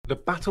The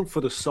battle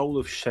for the soul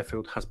of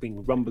Sheffield has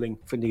been rumbling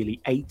for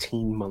nearly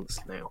 18 months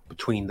now,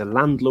 between the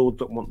landlord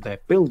that want their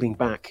building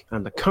back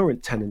and the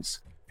current tenants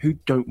who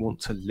don't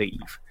want to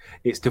leave.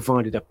 It's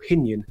divided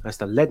opinion as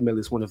the Leadmill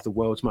is one of the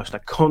world's most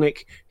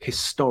iconic,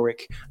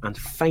 historic and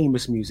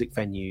famous music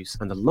venues,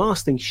 and the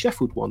last thing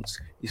Sheffield wants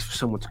is for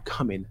someone to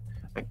come in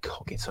and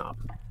cock it up.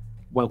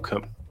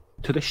 Welcome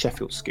to the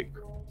Sheffield Scoop.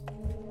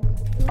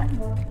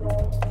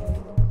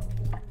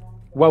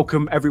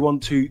 Welcome everyone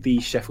to the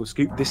Sheffield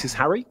Scoop. This is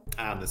Harry.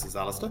 And this is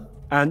Alistair.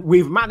 And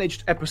we've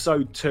managed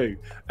episode 2.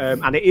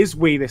 And it is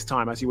we this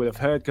time, as you would have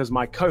heard, because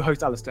my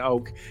co-host Alistair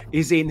Oak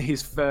is in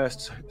his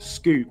first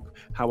scoop.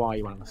 How are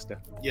you,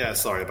 Alistair? Yeah,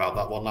 sorry about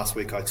that one. Last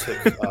week I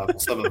took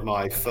some of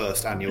my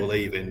first annual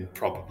leave in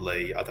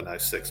probably,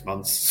 6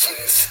 months,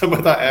 some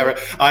of that era.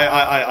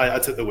 I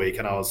took the week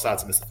and I was sad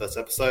to miss the first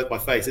episode. My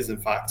face is in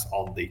fact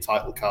on the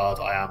title card.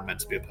 I am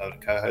meant to be a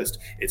permanent co-host.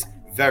 It's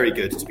very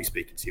good to be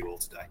speaking to you all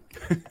today.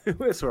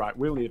 It's all right.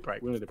 We'll need a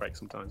break. We'll need a break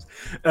sometimes.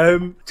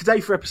 Today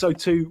for episode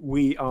 2,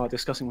 we are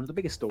discussing one of the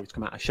biggest stories to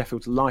come out of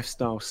Sheffield's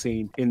lifestyle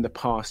scene in the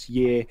past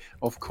year.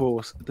 Of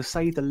course, the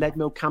Save the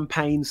Leadmill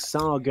campaign,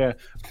 saga,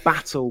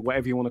 battle,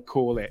 whatever you want to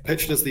call it.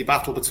 Pictured as the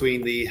battle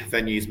between the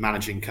venue's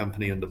managing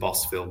company and the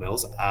boss, Phil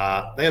Mills.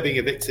 They are being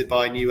evicted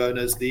by new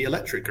owners, the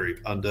Electric Group,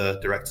 under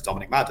director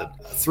Dominic Madden.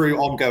 Through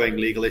ongoing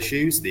legal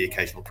issues, the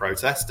occasional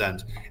protest,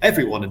 and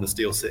everyone in the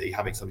Steel City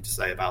having something to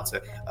say about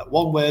it.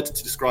 One word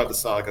to describe the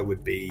saga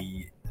would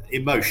be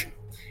emotion.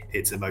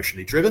 It's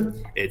emotionally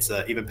driven. It's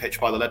even pitched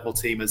by the Leadmill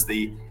team as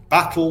the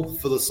battle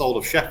for the soul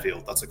of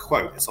Sheffield. That's a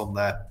quote. It's on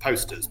their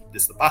posters.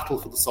 It's the battle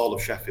for the soul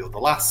of Sheffield, the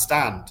last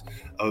stand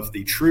of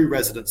the true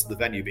residents of the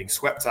venue being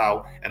swept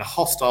out in a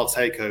hostile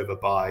takeover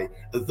by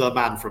the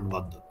man from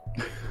London.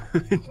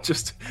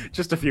 just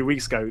a few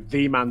weeks ago,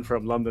 the man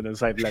from London and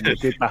Save the Leadmill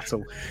did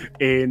battle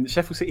in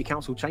Sheffield City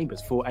Council chambers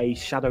for a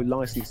shadow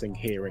licensing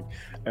hearing,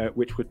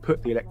 which would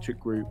put the Electric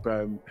Group,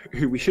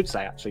 who we should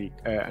say actually,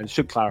 and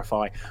should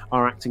clarify,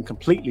 are acting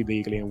completely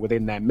legally and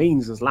within their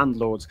means as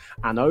landlords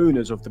and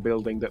owners of the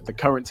building that the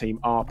current team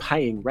are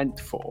paying rent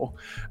for.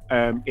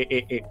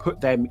 It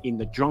put them in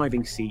the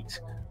driving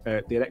seat.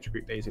 The Electric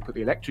Group, it put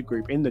the Electric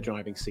Group in the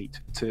driving seat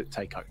to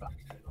take over.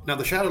 Now,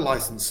 the shadow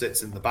license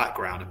sits in the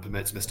background and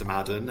permits Mr.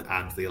 Madden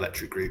and the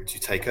Electric Group to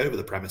take over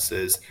the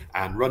premises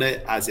and run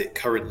it as it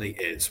currently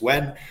is,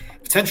 when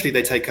potentially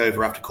they take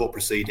over after court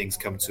proceedings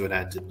come to an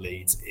end in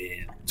Leeds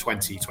in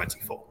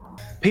 2024.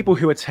 People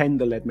who attend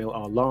the Leadmill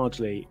are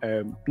largely,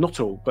 not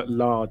all, but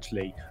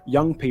largely,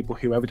 young people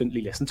who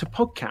evidently listen to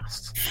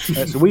podcasts.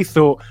 So we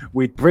thought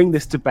we'd bring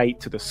this debate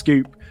to the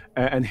Scoop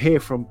and hear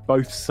from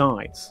both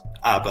sides.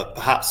 But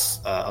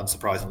perhaps,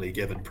 unsurprisingly,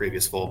 given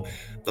previous form,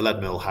 the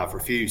Leadmill have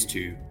refused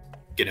to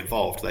get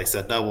involved. They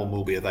said no one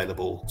will be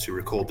available to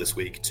record this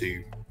week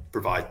to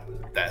provide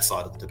their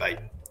side of the debate.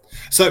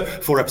 So,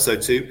 for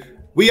episode 2,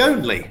 we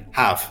only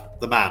have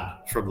the man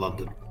from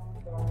London.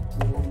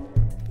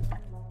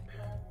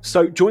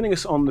 So joining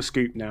us on the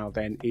Scoop now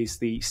then is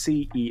the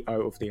CEO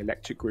of the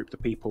Electric Group, the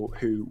people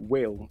who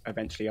will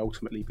eventually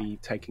ultimately be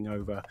taking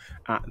over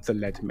at the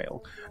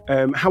Leadmill.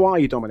 How are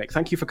you, Dominic?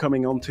 Thank you for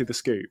coming on to the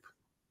Scoop.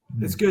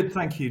 It's good,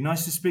 thank you.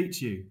 Nice to speak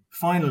to you.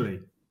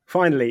 Finally,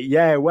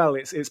 yeah. Well,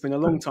 it's been a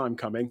long time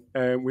coming.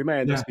 We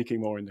may end up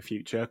speaking more in the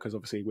future because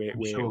obviously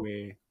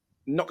we're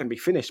not going to be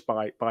finished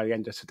by the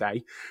end of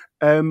today.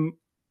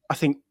 I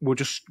think we'll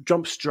just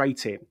jump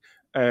straight in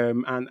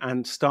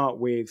and start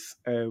with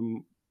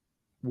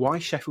why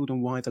Sheffield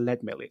and why the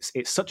Leadmill.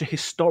 It's such a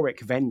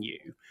historic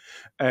venue,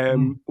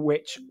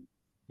 which,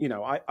 you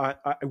know,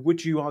 I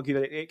would you argue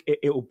that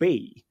it'll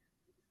be,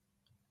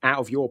 out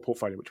of your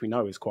portfolio, which we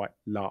know is quite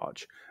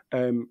large,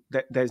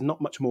 that there's not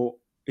much more.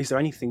 Is there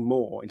anything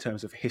more in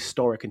terms of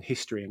historic and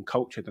history and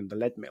culture than the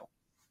Leadmill?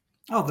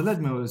 Oh, the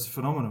Leadmill is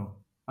phenomenal.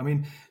 I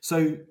mean,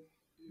 so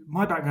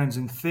my background's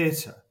in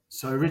theatre.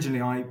 So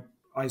originally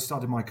I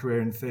started my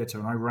career in theatre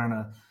and I ran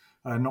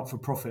a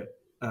not-for-profit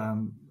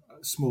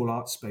small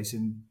art space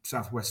in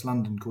southwest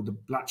London called the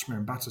Blatchmere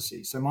and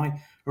Battersea. So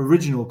my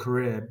original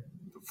career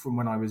from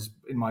when I was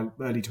in my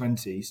early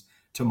 20s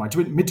to my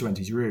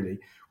mid-20s really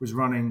was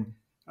running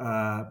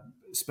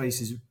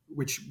spaces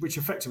which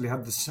effectively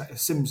had the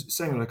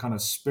similar kind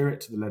of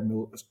spirit to the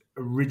Leadmill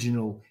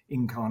original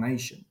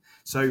incarnation.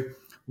 So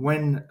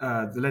when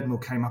the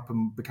Leadmill came up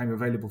and became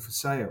available for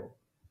sale,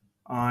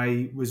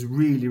 I was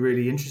really,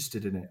 really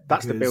interested in it.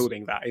 That's the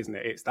building, that isn't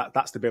it?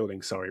 That's the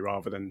building. Sorry,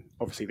 rather than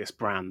obviously this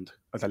brand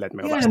of the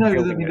Leadmill. Yeah, that's no.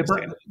 The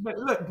building but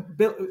look,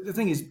 the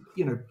thing is,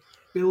 you know,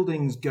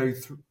 buildings go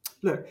through.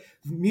 Look,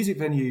 music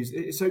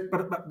venues. So,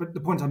 but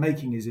the point I'm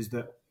making is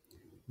that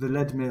the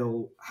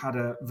Leadmill had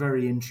a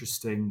very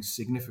interesting,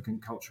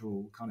 significant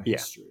cultural kind of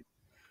history,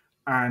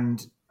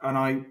 and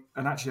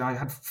actually I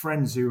had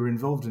friends who were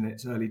involved in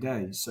its early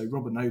days. So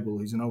Robert Noble,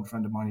 who's an old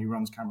friend of mine who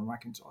runs Cameron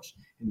Mackintosh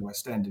in the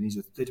West End, and he's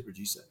a theatre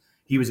producer.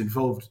 He was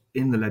involved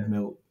in the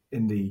Leadmill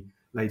in the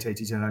late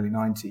 80s and early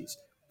 90s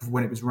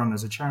when it was run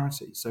as a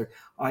charity. So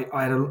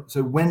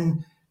so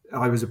when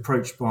I was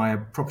approached by a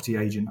property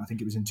agent, I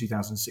think it was in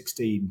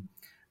 2016,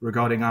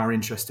 regarding our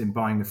interest in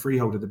buying the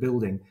freehold of the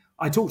building,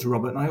 I talked to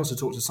Robert, and I also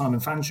talked to Simon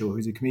Fanshawe,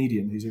 who's a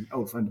comedian, who's an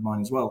old friend of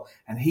mine as well,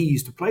 and he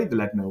used to play the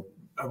Leadmill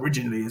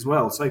originally as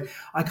well. So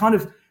I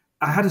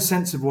had a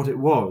sense of what it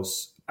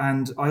was,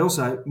 and I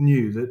also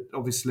knew that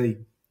obviously,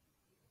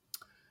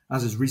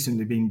 as has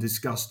recently been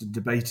discussed and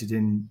debated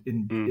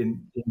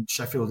in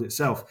Sheffield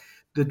itself,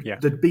 that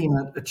there'd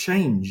been a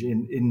change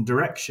in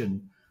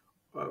direction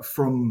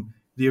from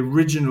the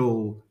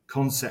original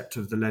concept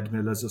of the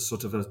Leadmill as a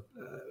sort of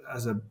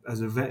as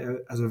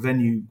a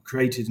venue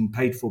created and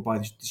paid for by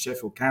the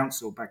Sheffield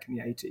Council back in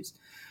the 80s,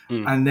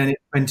 and then it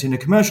went in a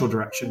commercial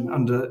direction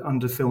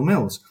under Phil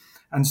Mills,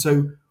 and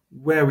so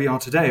where we are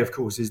today, of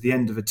course, is the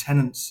end of a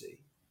tenancy.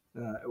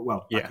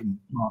 Back in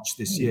March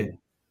this year,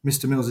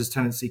 Mr. Mills's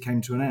tenancy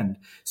came to an end.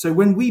 So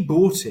when we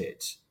bought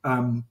it,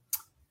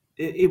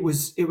 it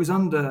was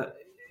under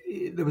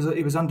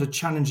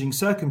challenging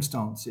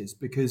circumstances,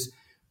 because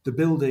the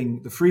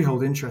building, the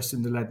freehold interest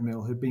in the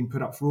Leadmill, had been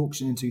put up for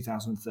auction in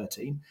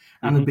 2013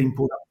 and had been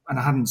put up and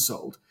hadn't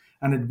sold,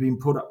 and had been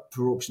put up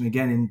for auction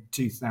again in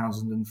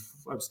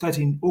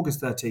August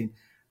 13,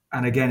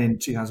 and again in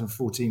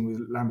 2014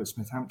 with Lambert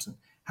Smith Hampton,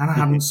 and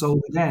hadn't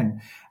sold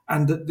again.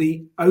 And that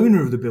the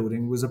owner of the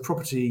building was a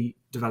property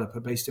developer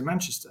based in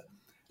Manchester.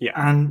 Yeah.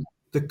 And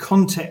the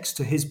context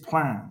to his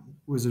plan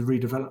was a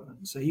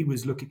redevelopment. So he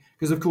was looking,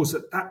 because of course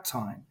at that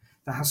time,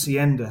 the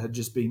Hacienda had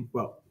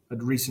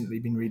recently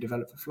been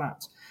redeveloped for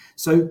flats.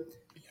 So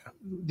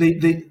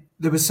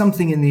there was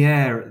something in the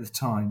air at the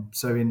time.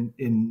 So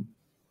in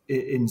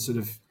sort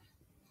of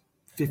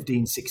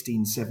 15,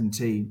 16,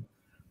 17,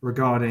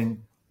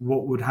 regarding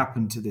what would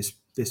happen to this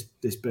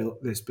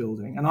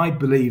building. And I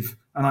believe,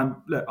 and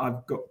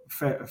I've got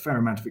a fair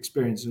amount of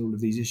experience in all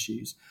of these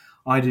issues.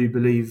 I do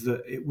believe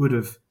that it would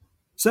have,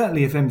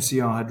 certainly if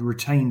MCR had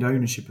retained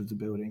ownership of the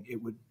building,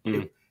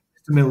 Mr.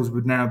 Mills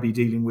would now be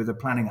dealing with a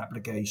planning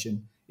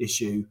application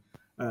issue,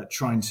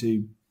 trying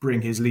to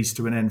bring his lease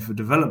to an end for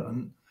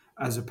development,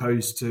 as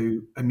opposed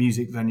to a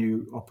music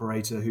venue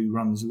operator who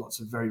runs lots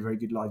of very, very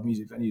good live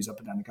music venues up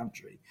and down the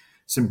country,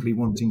 simply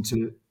wanting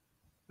to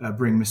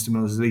bring Mr.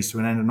 Mills' lease to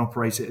an end and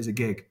operate it as a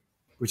gig,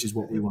 which is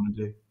what we want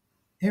to do.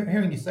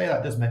 Hearing you say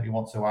that does make me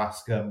want to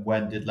ask,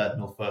 when did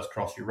Leadmill first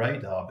cross your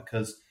radar?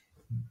 Because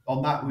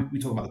on that, we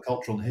talk about the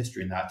cultural and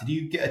history in that. Did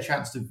you get a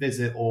chance to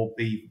visit or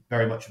be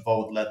very much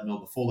involved with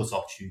Leadmill before this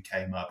opportunity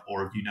came up,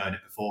 or have you known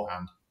it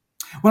beforehand?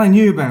 Well, I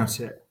knew about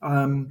it.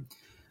 And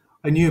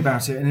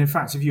in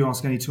fact, if you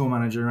ask any tour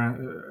manager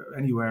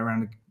anywhere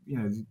around,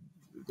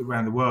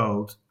 around the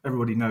world,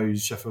 everybody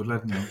knows Sheffield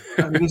Leadmill.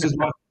 I mean, this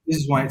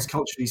is why it's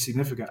culturally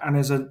significant. And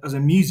as a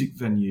music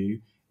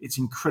venue, it's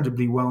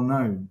incredibly well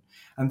known.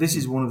 And this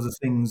is one of the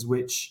things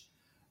which,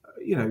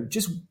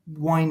 just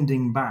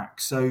winding back.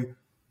 So,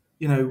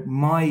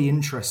 my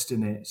interest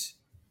in it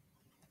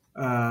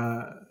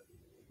there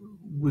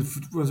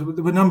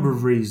were a number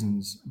of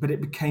reasons, but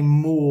it became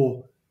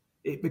more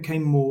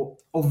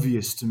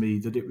obvious to me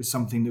that it was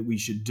something that we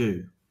should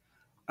do,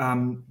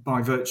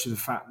 by virtue of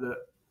the fact that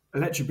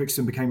Electric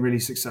Brixton became really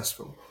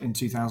successful in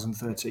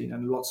 2013,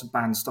 and lots of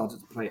bands started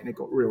to play it, and it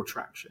got real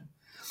traction.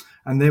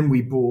 And then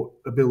we bought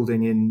a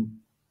building in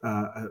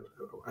a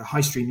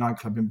high street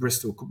nightclub in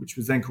Bristol, which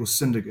was then called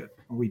Syndicate,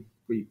 and we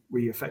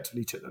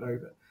effectively took that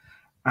over.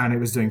 And it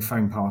was doing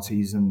phone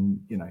parties, and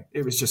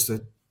it was just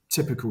a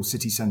typical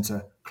city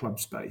centre club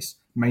space,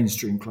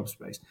 mainstream club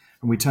space.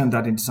 And we turned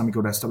that into something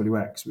called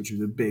SWX, which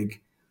was a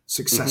big,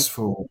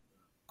 successful,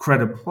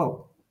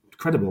 credible.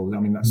 I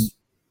mean, that's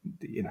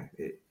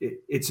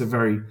it's a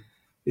very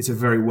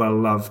well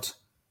loved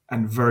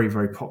and very,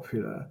 very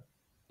popular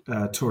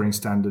touring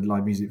standard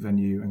live music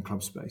venue and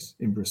club space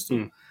in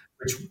Bristol,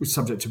 which was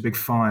subject to a big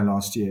fire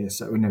last year.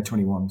 So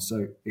 21,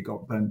 so it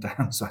got burnt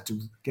down. So I had to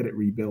get it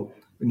rebuilt,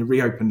 and it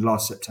reopened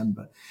last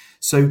September.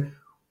 So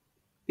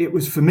it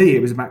was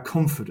about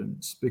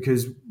confidence,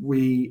 because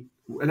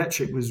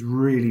Electric was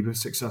really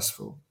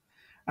successful.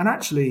 And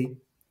actually,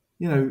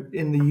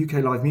 in the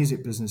UK live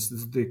music business,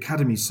 there's the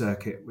Academy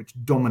circuit, which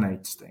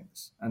dominates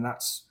things. And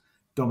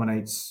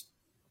dominates,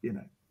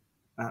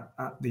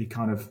 at the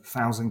kind of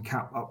 1,000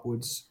 cap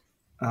upwards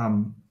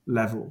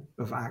level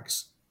of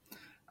acts.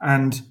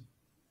 And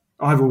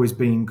I've always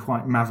been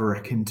quite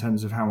maverick in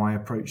terms of how I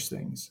approach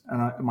things.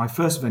 And my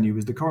first venue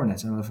was the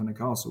Coronet in Elephant and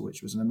Castle,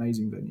 which was an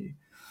amazing venue.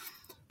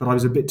 But I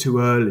was a bit too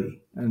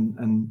early,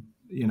 and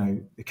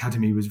the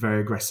Academy was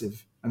very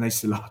aggressive, and they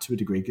still are to a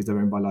degree because they're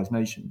owned by Live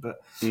Nation.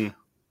 But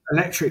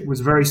Electric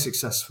was very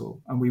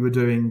successful, and we were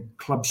doing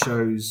club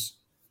shows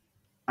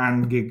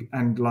and gig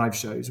and live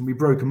shows, and we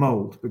broke a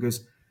mold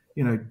because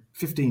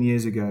 15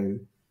 years ago,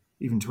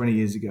 even 20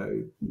 years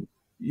ago,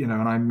 and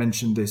I've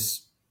mentioned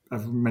this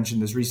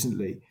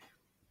recently,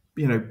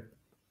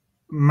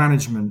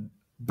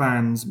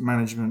 bands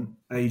management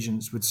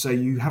agents would say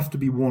you have to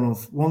be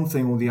one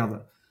thing or the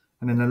other.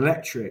 And in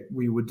Electric,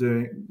 we were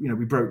doing,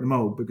 we broke the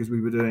mold because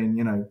we were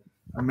doing,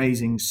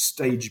 amazing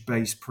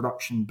stage-based,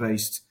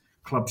 production-based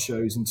club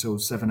shows until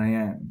 7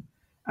 a.m.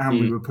 And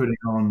we were putting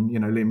on,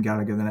 Liam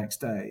Gallagher the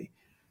next day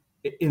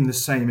in the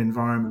same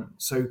environment.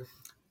 So,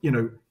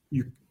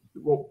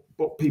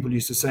 what people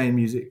used to say in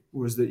music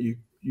was that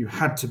you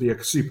had to be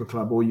a super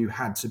club, or you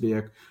had to be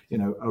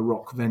a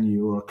rock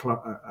venue, or a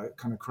club, a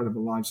kind of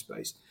credible live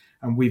space.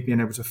 And we've been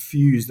able to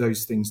fuse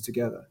those things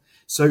together.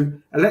 So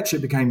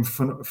Electric became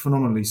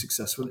phenomenally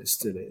successful. It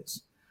still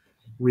is.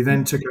 We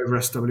then took over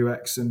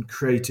SWX and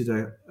created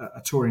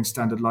a touring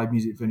standard live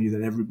music venue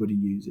that everybody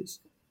uses,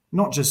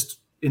 not just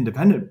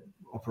independent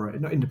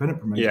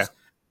promoters,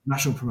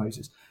 national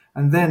promoters.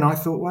 And then I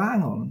thought, well,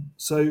 hang on.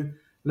 So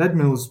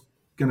Leadmill's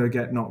going to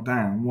get knocked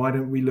down. Why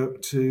don't we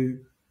look to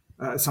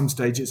at some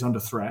stage it's under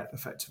threat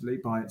effectively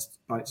by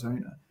its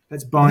owner.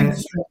 Let's buy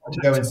it.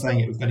 Go in saying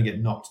it was going to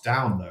get knocked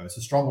down, though. It's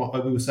a strong one.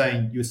 You were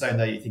saying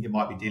that you think it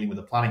might be dealing with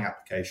a planning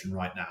application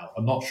right now.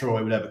 I'm not sure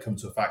it would ever come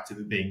to a fact of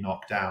it being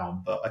knocked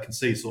down, but I can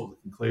see sort of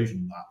the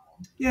conclusion of that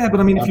one. Yeah, but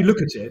I mean, if you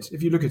look at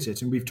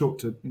it, and we've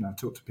talked to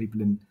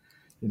people in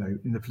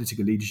the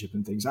political leadership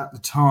and things. At the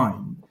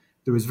time,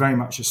 there was very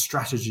much a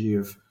strategy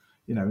of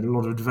a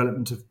lot of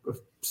development of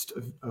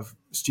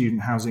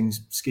student housing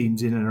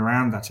schemes in and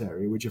around that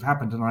area, which have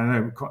happened, and I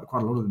know quite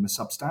a lot of them are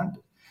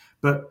substandard.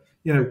 But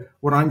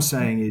what I'm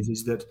saying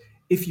is that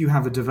if you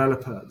have a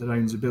developer that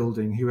owns a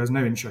building who has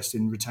no interest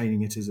in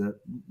retaining it as a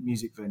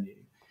music venue,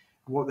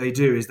 what they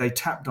do is they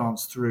tap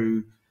dance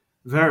through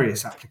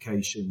various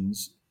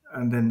applications,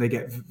 and then they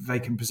get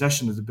vacant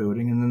possession of the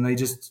building, and then they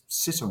just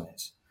sit on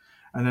it.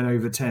 And then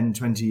over 10,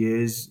 20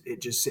 years,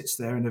 it just sits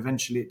there, and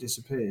eventually it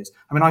disappears.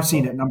 I mean, I've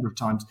seen it a number of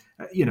times.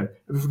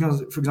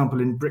 For example,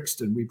 in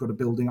Brixton, we've got a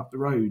building up the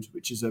road,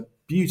 which is a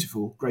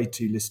beautiful Grade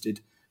 2 listed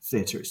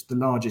theatre. It's the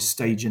largest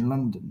stage in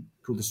London,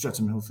 called the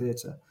Streatham Hill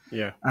Theatre.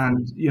 Yeah.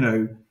 And,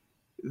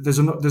 there's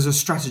a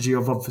strategy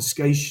of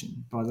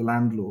obfuscation by the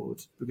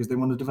landlord because they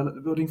want to develop the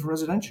building for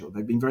residential.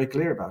 They've been very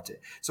clear about it.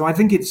 So I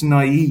think it's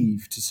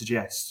naive to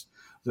suggest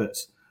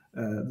that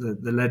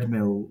the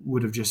Leadmill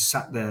would have just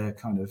sat there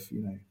kind of,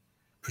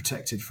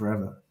 protected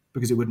forever,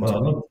 because it wouldn't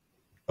have been.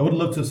 I would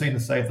love to have seen the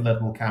Save the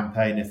Leadmill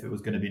campaign if it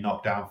was going to be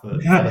knocked down for.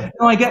 No,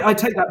 I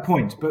take that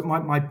point, but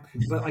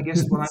but I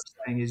guess what I'm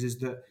saying is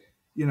that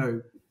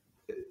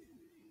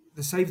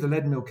the Save the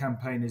Leadmill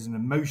campaign is an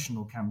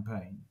emotional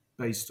campaign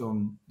based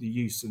on the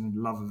use and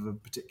love of a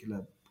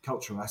particular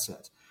cultural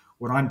asset.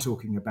 What I'm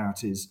talking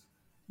about is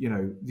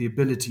the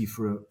ability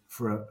for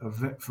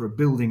a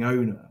building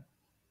owner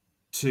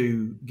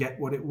to get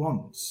what it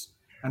wants,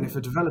 and if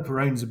a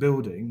developer owns a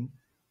building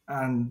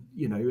and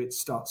it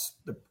starts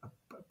a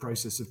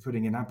process of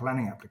putting in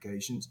planning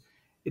applications,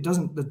 it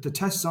doesn't. The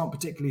tests aren't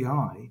particularly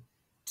high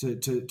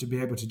to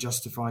be able to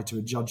justify to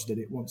a judge that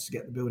it wants to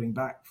get the building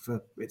back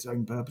for its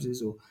own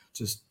purposes or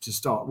to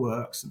start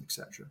works and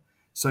etc.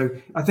 So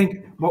I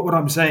think what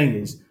I'm saying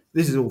is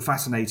this is all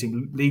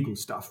fascinating legal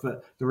stuff,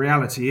 but the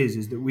reality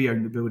is that we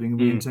own the building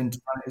and we intend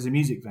to run it as a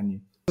music venue.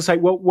 Say,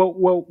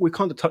 well, we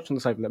kind of touched on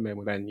the Save the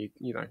Leadmill then.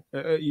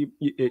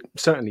 It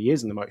certainly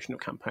is an emotional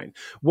campaign.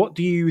 What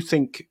do you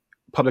think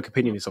public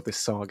opinion is of this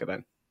saga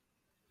then?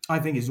 I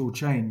think it's all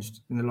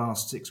changed in the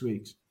last 6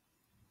 weeks.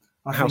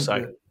 How so?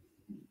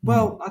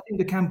 I think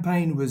the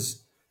campaign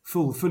was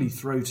fully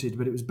throated,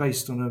 but it was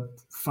based on a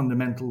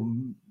fundamental,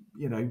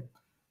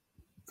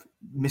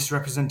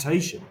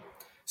 misrepresentation.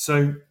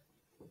 So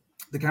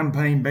the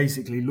campaign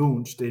basically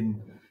launched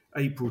in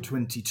April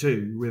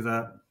 22 with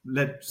a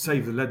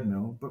Save the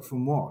Leadmill, but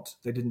from what?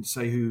 They didn't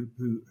say who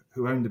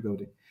owned the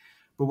building.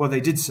 But what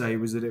they did say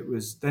was that it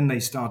was, then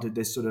they started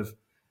this sort of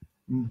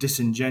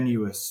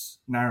disingenuous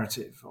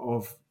narrative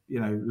of,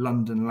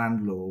 London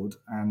landlord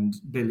and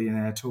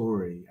billionaire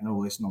Tory and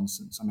all this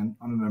nonsense. I mean,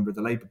 I'm a member of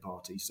the Labour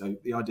Party, so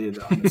the idea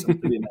that I'm a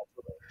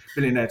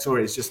billionaire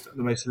Tory is just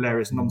the most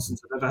hilarious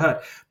nonsense I've ever heard.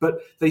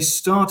 But they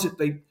started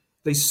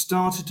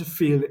to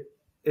feel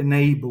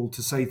enabled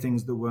to say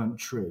things that weren't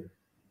true.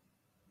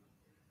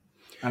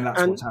 And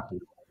that's what's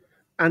happened.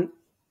 And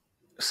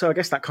so I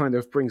guess that kind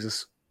of brings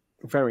us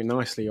very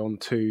nicely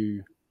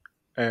onto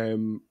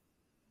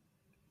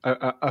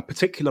a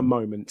particular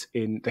moment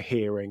in the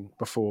hearing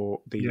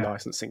before the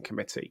licensing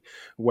committee,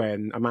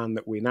 when a man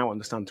that we now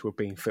understand to have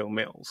been Phil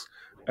Mills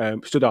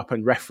stood up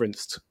and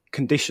referenced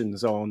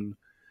conditions on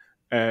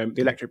the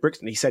Electric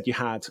Brixton. He said you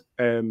had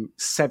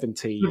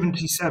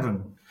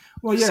 77.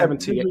 Well,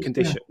 70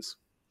 conditions.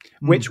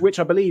 Which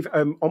I believe,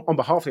 on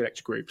behalf of the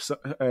Electric groups,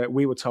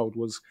 we were told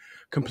was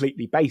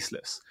completely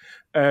baseless,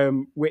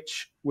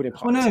 which would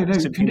imply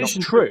it's simply not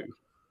true.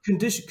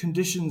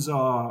 Conditions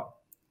are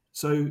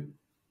so.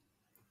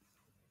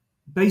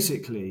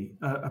 Basically,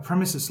 a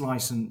premises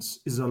license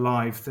is a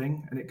live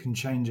thing, and it can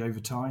change over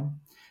time.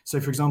 So,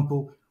 for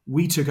example,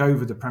 we took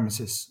over the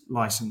premises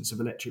license of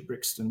Electric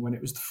Brixton when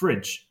it was the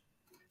Fridge.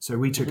 So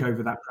we took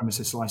over that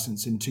premises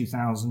license in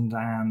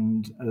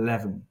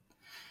 2011.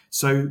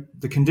 So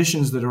the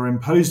conditions that are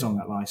imposed on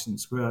that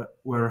license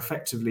were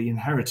effectively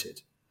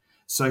inherited.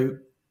 So,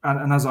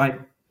 and as I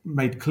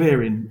made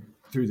clear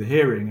through the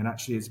hearing, and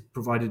actually is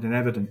provided in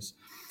evidence,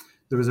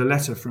 there was a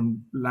letter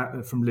from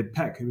Lib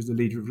Peck, who was the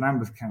leader of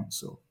Lambeth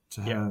Council,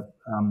 to her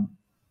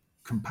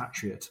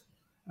compatriot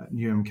at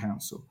Newham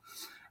Council,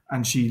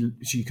 and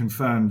she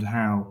confirmed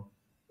how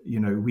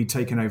we'd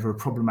taken over a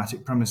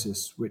problematic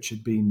premises, which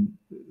had been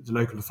the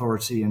local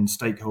authority and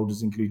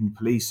stakeholders, including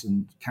police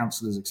and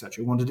councillors,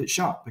 etc., wanted it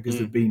shut because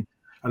there'd been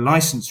a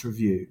licence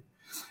review.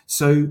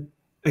 So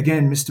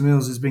again, Mr.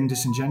 Mills is being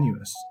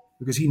disingenuous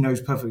because he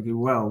knows perfectly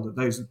well that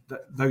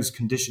those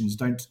conditions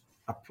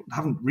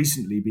haven't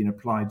recently been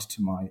applied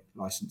to my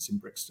licence in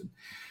Brixton.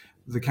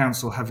 The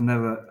council have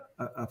never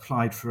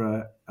applied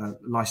for a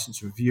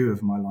licence review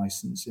of my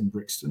licence in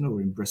Brixton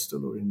or in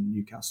Bristol or in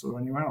Newcastle or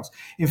anywhere else.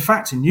 In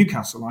fact, in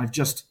Newcastle, I've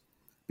just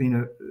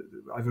been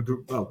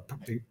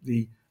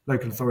the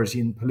local authority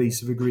and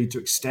police have agreed to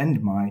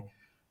extend my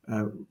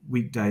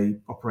weekday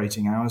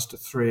operating hours to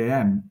 3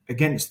 a.m.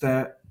 against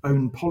their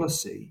own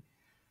policy.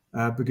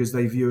 Because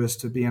they view us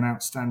to be an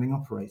outstanding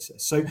operator.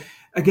 So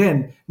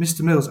again,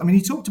 Mr. Mills, I mean,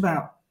 he talked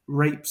about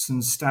rapes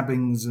and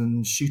stabbings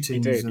and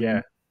shootings. He did,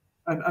 yeah.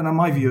 And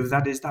my view of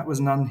that is that was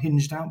an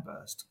unhinged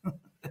outburst.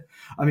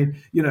 I mean,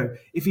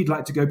 if he'd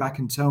like to go back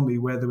and tell me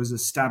where there was a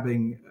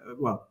stabbing,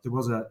 there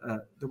wasn't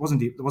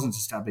a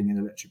stabbing in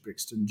Electric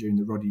Brixton during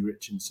the Roddy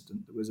Rich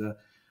incident.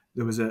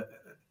 There was an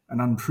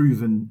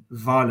unproven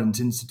violent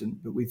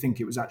incident, but we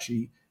think it was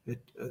actually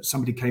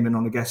somebody came in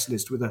on a guest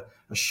list with a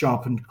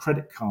sharpened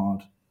credit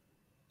card.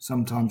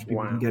 Sometimes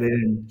people can get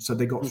in, so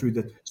they got through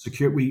the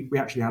security. We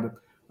actually had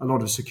a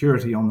lot of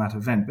security on that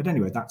event. But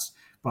anyway, that's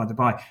by the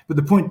by. But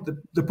the point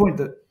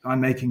that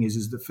I'm making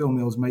is that Phil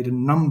Mills made a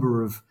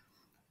number of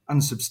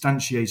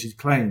unsubstantiated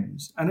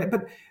claims,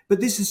 but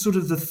this is sort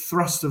of the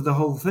thrust of the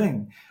whole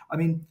thing. I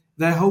mean,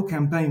 their whole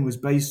campaign was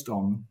based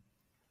on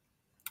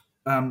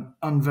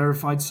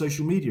unverified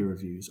social media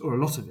reviews, or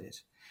a lot of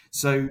it.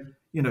 So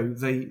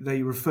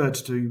they referred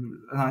to,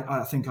 and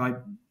I think I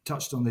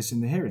touched on this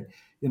in the hearing.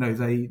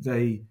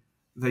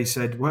 They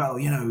said, well,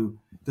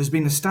 there's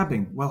been a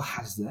stabbing. Well,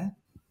 has there?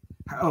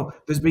 Oh,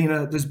 there's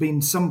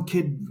been some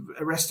kid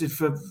arrested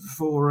for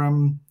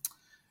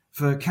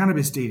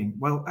cannabis dealing.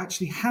 Well,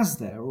 actually, has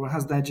there, or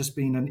has there just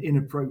been an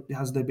inappropriate?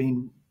 Has there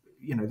been,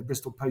 the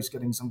Bristol Post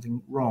getting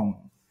something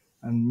wrong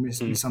and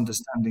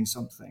misunderstanding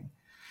something?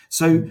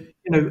 So,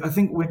 I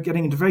think we're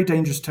getting into very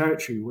dangerous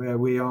territory where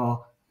we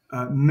are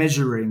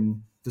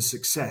measuring the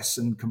success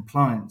and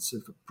compliance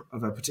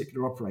of a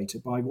particular operator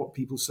by what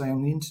people say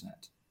on the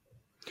internet.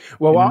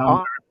 Well,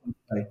 I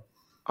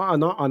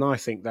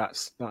think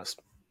that's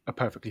a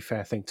perfectly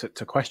fair thing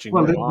to question.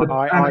 Well,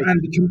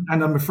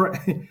 and I'm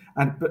afraid,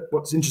 but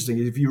what's interesting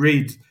is if you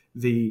read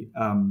the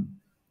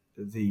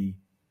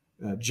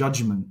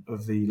judgment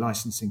of the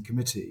licensing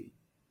committee,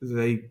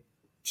 they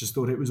just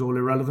thought it was all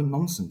irrelevant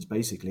nonsense.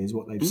 Basically, is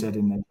what they've said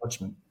in their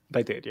judgment.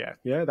 They did,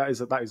 yeah. That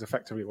is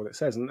effectively what it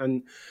says,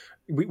 and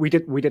we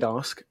did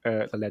ask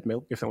the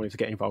Leadmill if they wanted to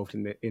get involved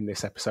in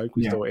this episode.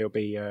 We thought it would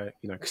be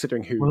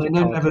considering who. Well, they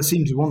don't ever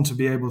seem to want to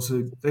be able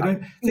to. They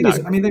don't. They've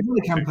run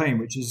a campaign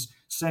which is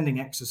sending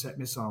Exocet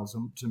missiles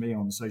to me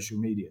on social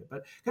media.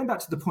 But going back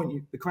to the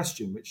point, the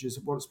question, which is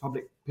what's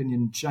public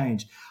opinion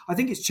changed? I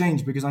think it's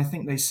changed because I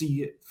think they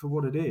see it for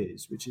what it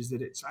is, which is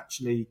that it's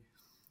actually,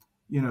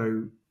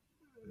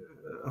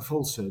 a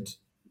falsehood.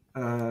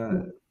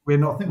 We're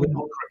not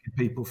crooked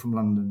people from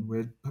London.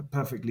 We're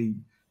perfectly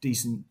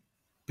decent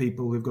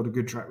people who've got a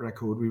good track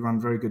record. We run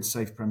very good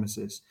safe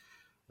premises.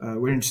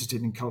 We're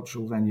interested in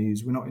cultural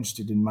venues. We're not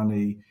interested in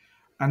money.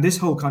 And this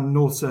whole kind of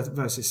north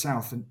versus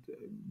south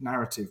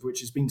narrative,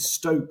 which has been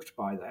stoked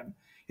by them,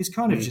 is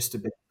kind of just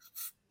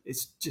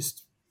it's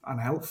just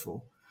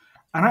unhelpful.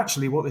 And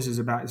actually what this is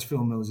about is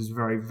Phil Mills is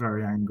very,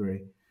 very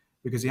angry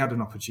because he had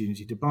an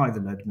opportunity to buy the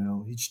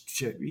Leadmill.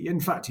 In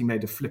fact, he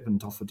made a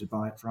flippant offer to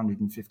buy it for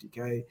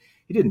 150k.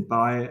 He didn't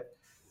buy it.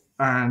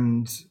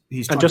 And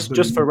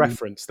just for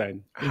reference,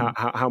 then,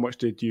 how much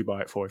did you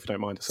buy it for, if you don't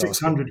mind?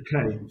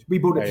 600k. We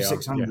bought it for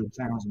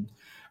 600,000.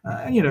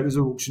 And it was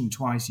auctioned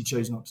twice. He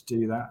chose not to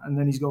do that, and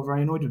then he's got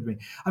very annoyed with me.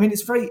 I mean,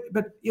 it's very.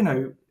 But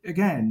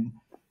again,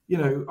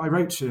 I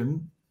wrote to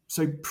him.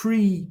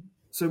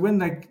 So when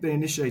they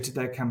initiated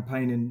their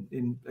campaign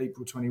in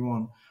April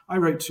 21, I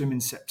wrote to him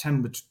in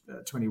September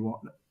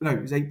 21. No,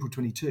 it was April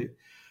 22.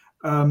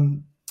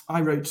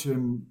 I wrote to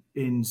him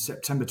in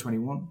September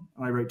 21.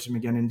 I wrote to him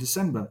again in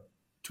December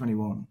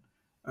 21,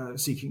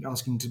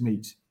 asking to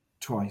meet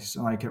twice.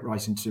 And I kept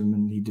writing to him,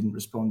 and he didn't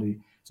respond.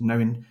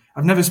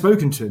 I've never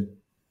spoken to him.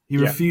 He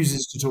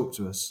refuses to talk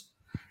to us.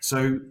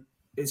 So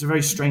it's a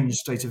very strange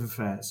state of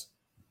affairs.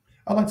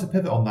 I'd like to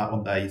pivot on that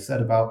one there. You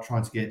said about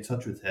trying to get in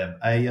touch with him.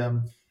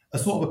 A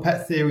sort of a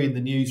pet theory in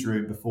the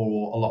newsroom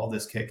before a lot of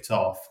this kicked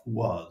off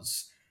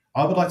was,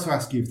 I would like to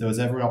ask you if there was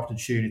ever an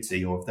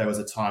opportunity or if there was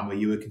a time where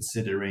you were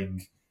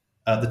considering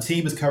the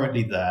team is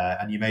currently there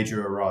and you made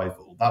your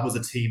arrival. That was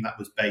a team that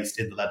was based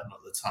in Leadmill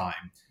at the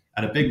time.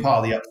 And a big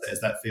part of the upset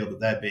is that feel that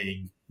they're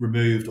being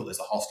removed or there's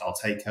a hostile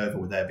takeover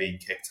where they're being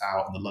kicked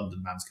out and the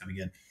London man's coming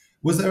in.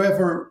 Was there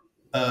ever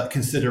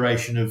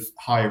consideration of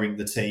hiring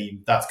the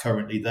team that's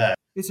currently there?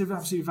 It's an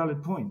absolutely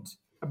valid point.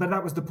 But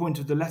that was the point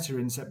of the letter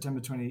in September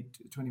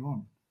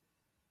 2021.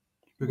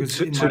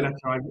 Because in my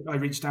letter, I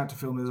reached out to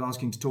Phil Mills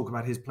asking to talk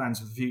about his plans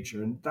for the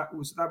future. And that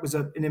was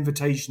an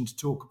invitation to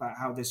talk about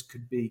how this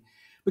could be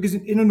because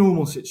in a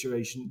normal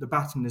situation, the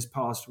baton is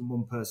passed from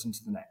one person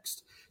to the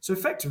next. So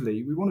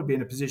effectively, we want to be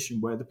in a position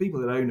where the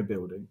people that own a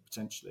building,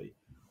 potentially,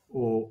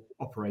 or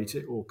operate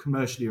it, or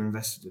commercially are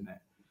invested in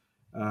it,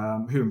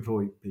 who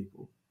employ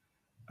people,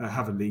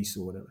 have a lease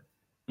or whatever.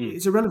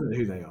 It's irrelevant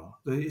who they are.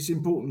 It's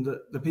important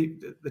that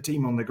the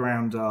team on the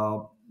ground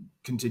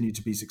continue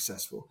to be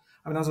successful.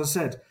 I mean, as I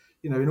said,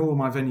 in all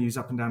my venues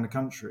up and down the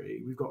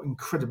country, we've got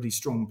incredibly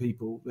strong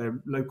people.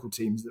 They're local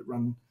teams that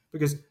run,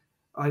 because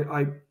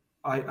I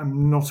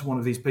am not one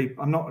of these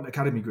people. I'm not an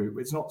academy group.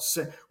 It's not.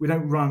 We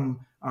don't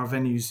run our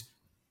venues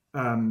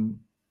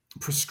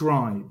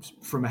prescribed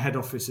from a head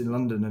office in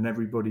London, and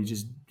everybody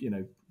just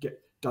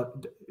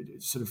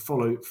sort of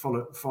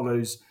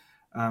follows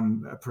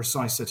a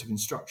precise set of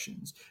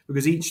instructions,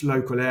 because each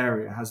local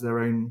area has their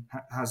own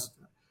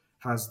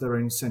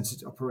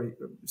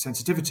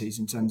sensitivities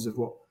in terms of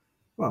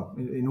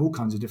in all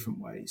kinds of different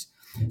ways.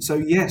 So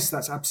yes,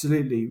 that's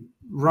absolutely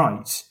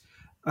right.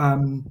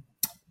 And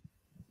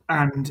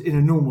in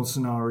a normal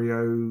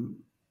scenario,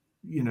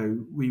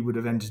 we would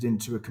have entered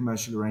into a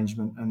commercial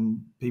arrangement,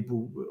 and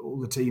all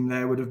the team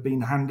there would have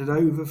been handed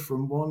over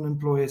from one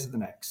employer to the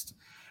next.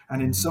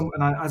 And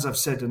as I've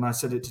said, and I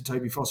said it to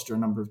Toby Foster a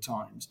number of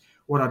times,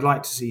 what I'd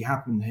like to see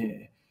happen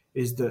here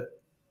is that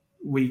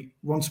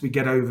once we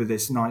get over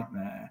this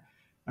nightmare,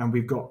 and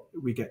we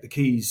get the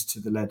keys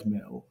to the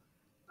Leadmill,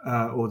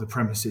 or the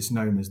premises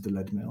known as the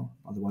Leadmill.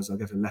 Otherwise, I'll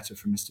get a letter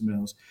from Mr.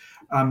 Mills.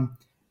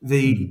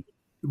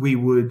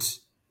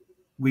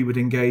 We would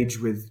engage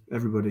with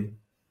everybody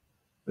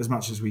as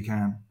much as we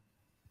can.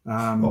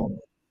 We're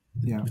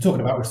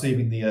talking about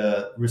receiving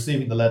the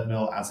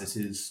Leadmill as it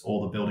is,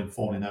 or the building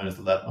formerly known as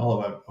the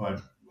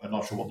Leadmill. I'm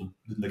not sure what the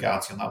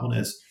legality on that one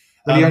is.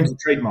 But he owns the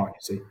trademark,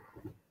 you see.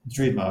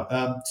 Trademark.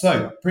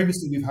 So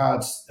previously we've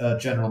had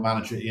General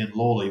Manager Ian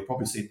Lawley. You've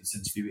probably seen this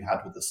interview we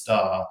had with the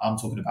Star. I'm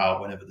talking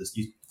about whenever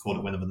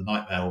the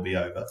nightmare will be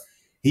over.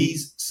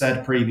 He's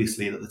said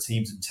previously that the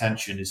team's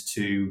intention is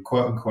to,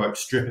 quote unquote,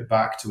 strip it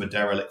back to a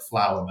derelict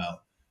flour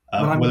mill.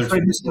 I'm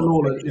afraid Mr.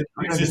 Lawler, they're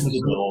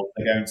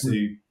going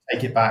to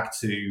take it back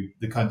to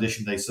the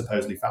condition they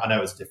supposedly found. I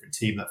know it's a different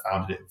team that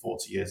founded it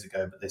 40 years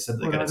ago, but they said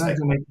they're going to take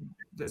it.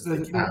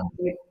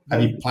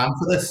 Have you planned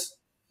for this?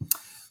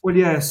 Well,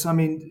 yes. I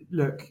mean,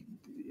 look,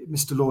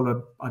 Mr.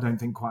 Lawler, I don't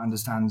think quite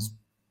understands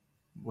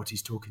what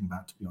he's talking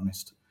about, to be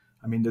honest.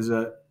 I mean,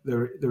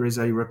 there is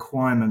a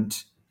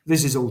requirement.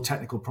 This is all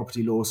technical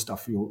property law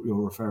stuff you're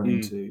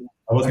referring to.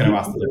 I was going to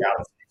ask the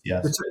legality.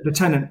 Yes. The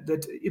tenant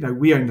that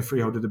we own the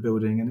freehold of the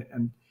building,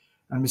 and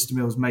Mr.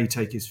 Mills may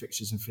take his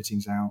fixtures and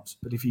fittings out,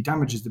 but if he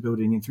damages the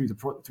building and through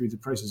the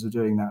process of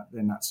doing that,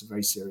 then that's a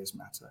very serious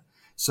matter.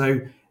 So,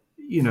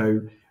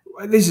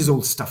 this is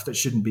all stuff that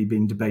shouldn't be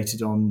being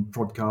debated on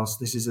podcasts.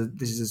 This is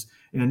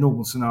in a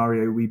normal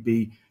scenario, we'd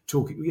be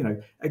talking.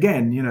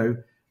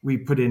 We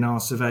put in our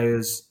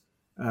surveyors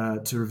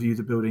to review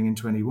the building in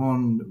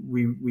 21.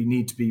 We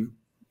need to be.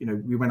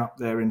 We went up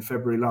there in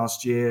February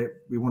last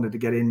year. We wanted to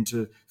get in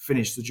to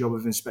finish the job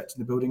of inspecting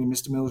the building, and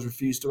Mr. Mills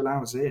refused to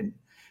allow us in.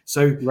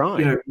 So,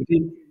 right.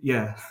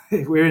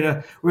 We're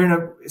in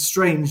a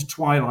strange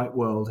twilight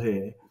world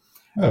here.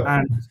 Oh.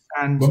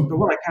 But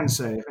what I can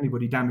say, if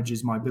anybody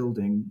damages my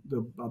building,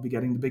 I'll be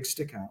getting the big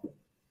stick out.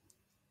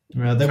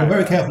 Well, they were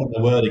very careful in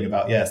the wording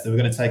about, yes, they were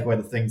going to take away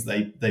the things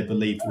they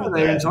believed were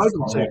they're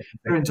entitled to.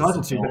 They're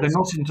entitled to, but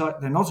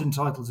they're not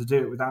entitled to do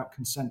it without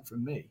consent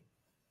from me.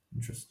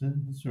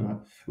 Interesting. That's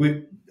all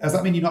right. Does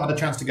that mean you've not had a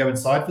chance to go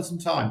inside for some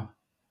time?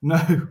 No,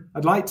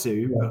 I'd like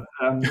to, but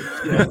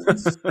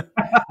just go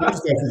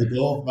through the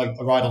door, like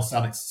a ride on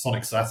Sonic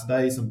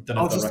Saturdays. I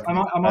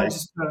might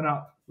just turn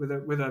up with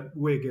a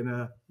wig and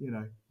a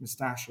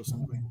moustache or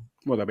something.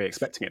 Well, they'll be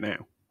expecting it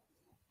now.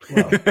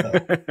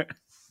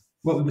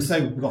 Well, we were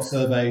saying we've got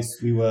surveys.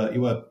 You were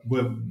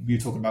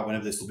talking about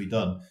whenever this will be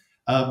done.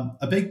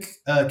 A big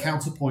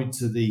counterpoint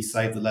to the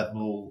Save the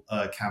Leadmill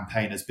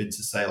campaign has been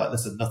to say, like,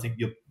 listen, nothing.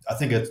 I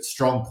think a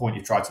strong point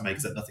you've tried to make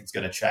is that nothing's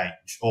going to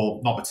change,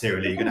 or not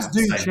materially. You're going to have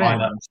to say,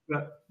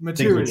 but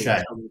materially,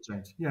 change.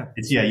 Yeah.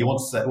 You want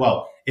to say,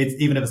 well,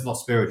 even if it's not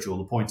spiritual,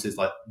 the point is,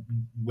 like,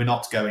 we're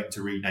not going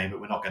to rename it.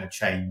 We're not going to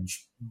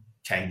change,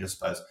 I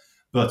suppose.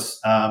 But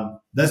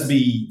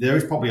there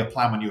is probably a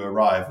plan when you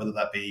arrive, whether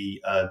that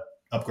be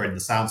upgrading the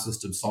sound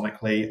system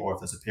sonically, or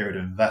if there's a period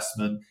of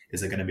investment.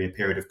 Is there going to be a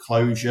period of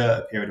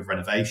closure, a period of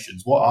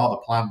renovations? What are the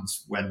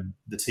plans when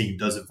the team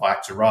does in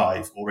fact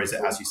arrive? Or is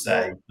it, as you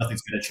say,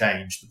 nothing's going to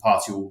change, the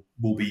party will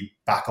be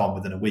back on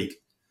within a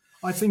week?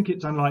 I think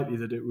it's unlikely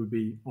that it would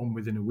be on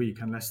within a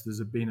week unless there's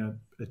been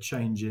a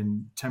change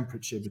in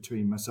temperature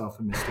between myself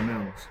and Mr.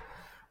 Mills.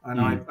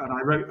 I'm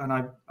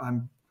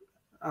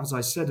as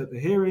I said at the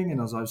hearing, and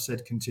as I've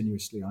said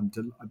continuously, I'd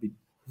be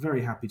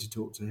very happy to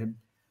talk to him.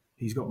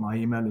 He's got my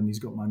email and he's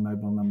got my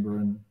mobile number,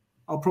 and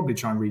I'll probably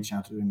try and reach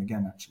out to him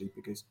again, actually,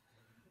 because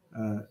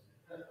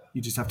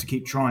you just have to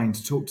keep trying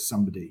to talk to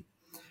somebody.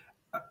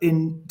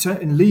 In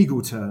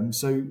legal terms,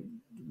 so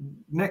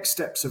next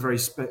steps are very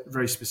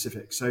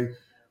specific. So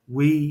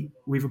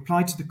we've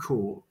applied to the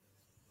court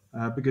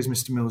because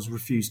Mr. Mills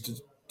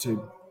refused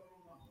to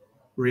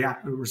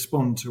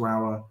respond to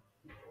our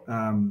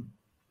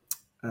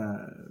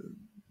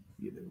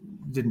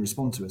didn't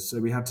respond to us, so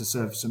we had to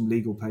serve some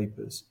legal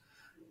papers.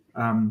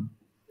 And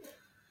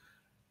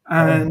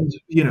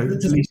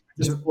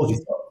just to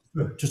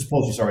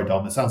pause you, sorry,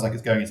 Dom. It sounds like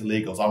it's going into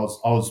legals. I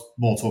was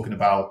more talking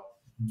about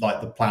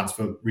like the plans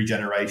for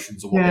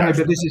regenerations or what. Yeah, no,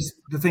 but this is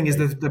the thing is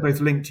they're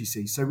both linked. You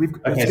see, so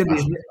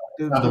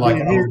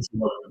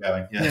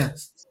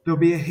there'll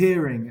be a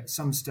hearing at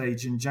some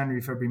stage in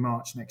January, February,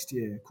 March next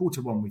year,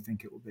 Q1 we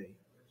think it will be,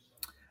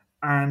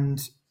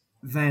 and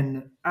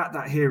then at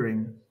that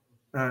hearing,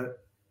 a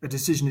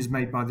decision is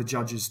made by the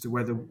judge as to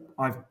whether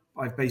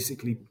I've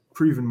basically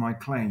proven my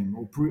claim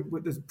or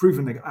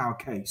proven our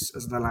case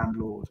as the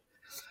landlord.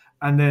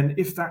 And then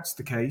if that's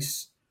the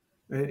case,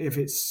 if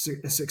it's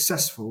a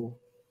successful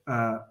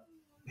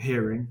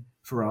hearing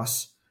for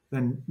us,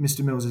 then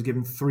Mr. Mills is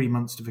given 3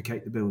 months to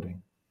vacate the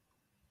building.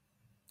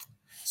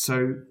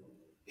 So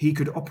he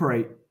could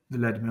operate the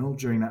lead mill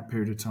during that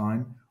period of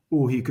time,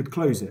 or he could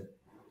close it.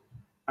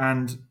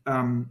 And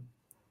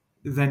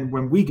then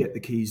when we get the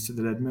keys to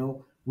the lead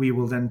mill, we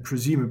will then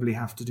presumably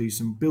have to do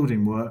some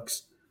building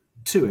works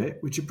to it,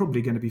 which are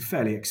probably going to be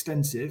fairly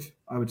extensive.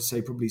 I would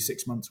say probably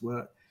 6 months'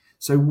 work.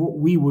 So what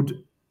we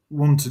would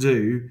want to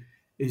do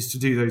is to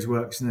do those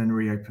works and then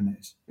reopen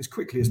it as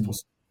quickly as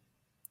possible.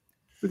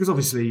 Because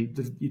obviously,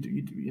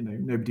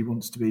 nobody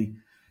wants to be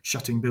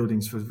shutting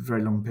buildings for a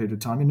very long period of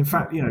time. And in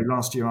fact,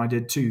 last year I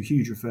did 2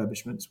 huge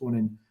refurbishments, one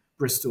in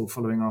Bristol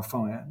following our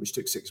fire, which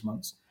took 6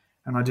 months,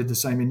 and I did the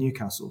same in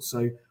Newcastle.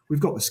 So we've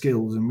got the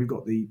skills and we've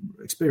got the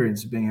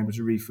experience of being able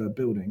to refurb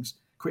buildings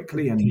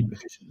quickly and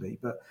efficiently.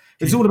 But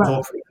it's all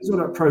about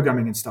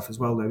programming and stuff as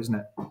well, though, isn't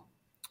it?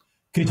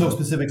 Can you talk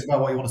specifics about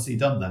what you want to see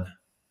done then?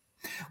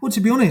 Well, to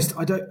be honest,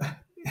 I don't.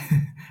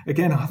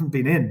 Again, I haven't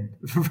been in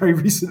very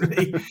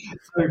recently,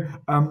 so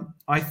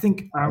I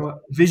think our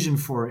vision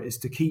for it is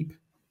to keep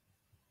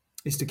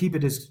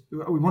it as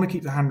we want to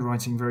keep the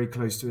handwriting very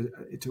close to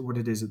what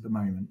it is at the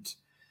moment.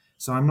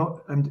 So I'm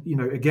not, and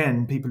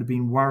again, people have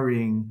been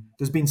worrying.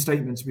 There's been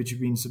statements which have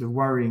been sort of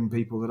worrying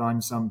people that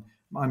I'm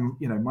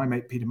my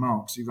mate Peter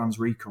Marks, who runs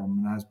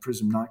Recon and has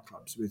Prism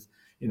nightclubs with,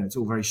 it's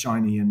all very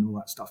shiny and all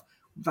that stuff.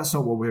 That's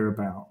not what we're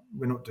about.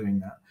 We're not doing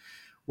that.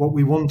 What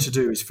we want to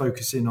do is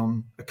focus in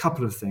on a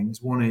couple of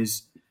things. One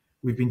is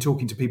we've been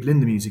talking to people in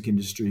the music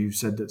industry who've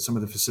said that some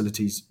of the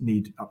facilities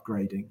need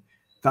upgrading.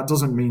 That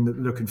doesn't mean that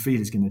the look and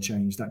feel is going to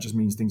change. That just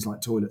means things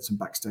like toilets and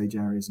backstage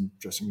areas and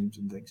dressing rooms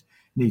and things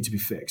need to be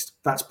fixed.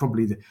 That's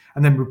probably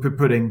and then we're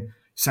putting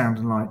sound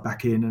and light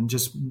back in and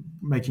just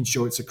making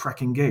sure it's a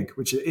cracking gig,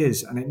 which it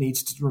is, and it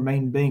needs to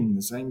remain being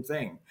the same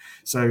thing.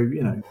 So,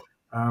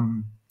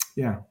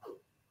 yeah.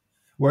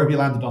 Where have you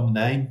landed on the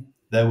name?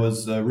 There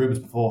was rumours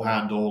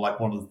beforehand, or like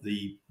one of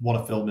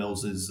Phil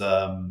Mills's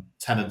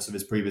tenets of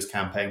his previous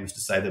campaign was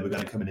to say they were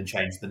going to come in and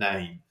change the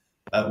name.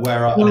 And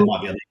it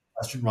might be a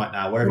question right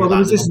now. Where have you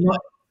landed on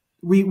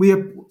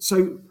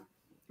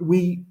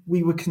we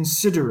were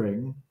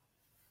considering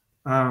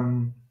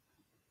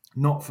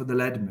not for the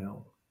lead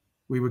mill.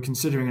 We were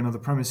considering another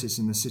premises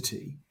in the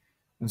city,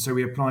 and so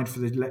we applied for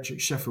the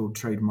Electric Sheffield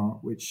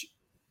trademark, which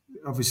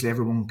obviously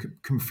everyone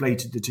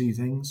conflated the two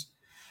things.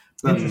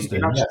 But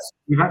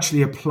we've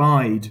actually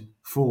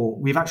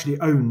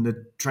owned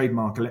the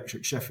trademark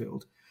Electric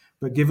Sheffield,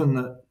 but given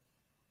that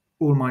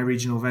all my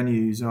regional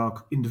venues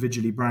are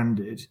individually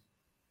branded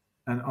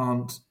and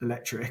aren't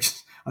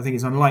electrics, I think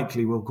it's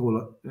unlikely we'll call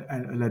it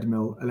a lead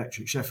mill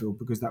Electric Sheffield,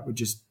 because that would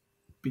just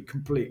be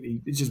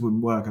it just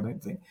wouldn't work, I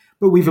don't think.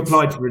 But we've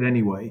applied for it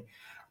anyway.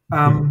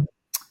 And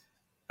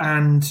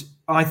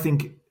I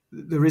think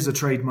there is a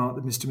trademark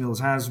that Mr. Mills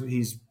has.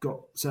 He's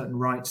got certain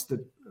rights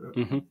that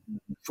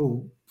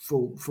fall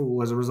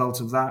as a result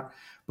of that.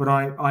 But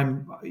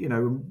I've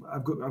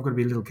got to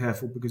be a little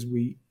careful, because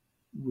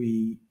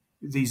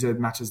these are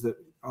matters that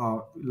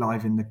are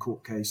live in the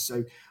court case,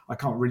 so I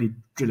can't really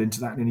drill into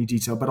that in any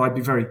detail. But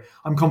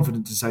I'm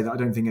confident to say that I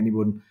don't think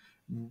anyone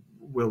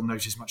will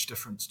notice much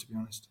difference, to be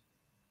honest,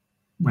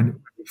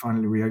 when we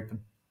finally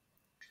reopen.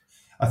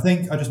 I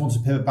think I just want to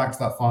pivot back to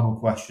that final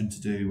question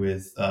to do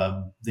with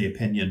the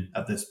opinion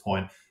at this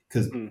point,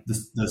 because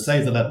the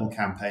Save the Leadmill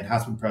campaign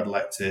has been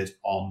predilected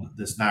on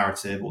this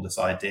narrative or this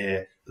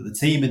idea that the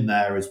team in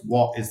there is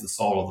what is the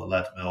soul of the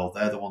Leadmill.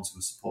 They're the ones who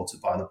are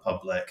supported by the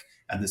public,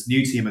 and this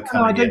new team are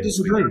coming in. I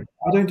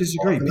don't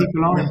disagree.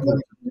 People are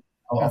important.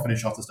 I'll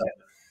finish off the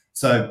statement.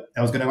 So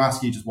I was going to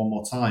ask you just one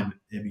more time.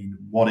 I mean,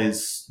 what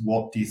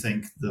do you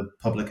think the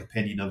public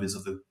opinion is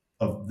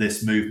of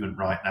this movement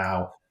right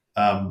now?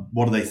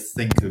 What do they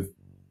think of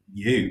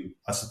you?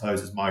 I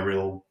suppose is my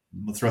real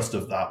thrust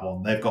of that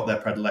one. They've got their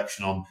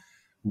predilection on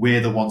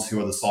we're the ones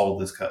who are the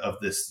soul of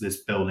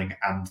this building,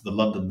 and the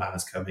London man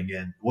is coming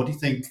in. What do you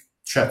think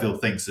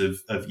Sheffield thinks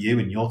of you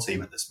and your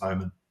team at this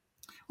moment?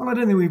 Well, I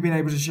don't think we've been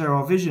able to share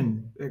our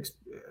vision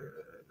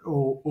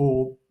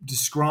or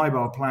describe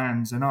our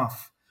plans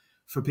enough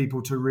for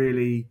people to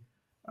really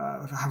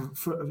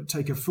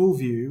take a full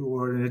view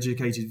or an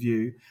educated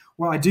view.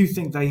 What I do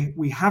think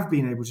we have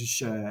been able to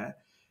share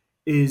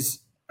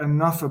is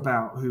enough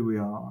about who we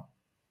are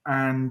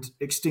and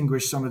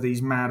extinguish some of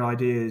these mad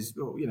ideas,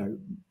 or,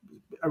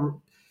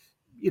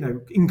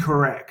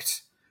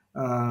 incorrect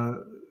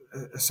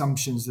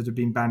assumptions that have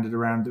been banded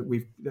around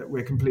that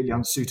we're completely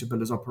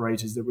unsuitable as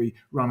operators, that we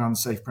run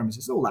unsafe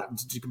premises, all that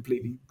is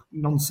completely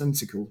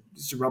nonsensical.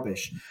 It's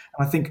rubbish.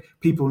 And I think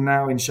people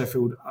now in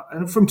Sheffield,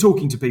 and from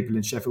talking to people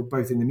in Sheffield,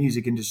 both in the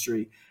music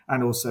industry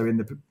and also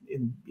in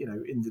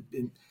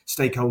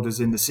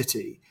stakeholders in the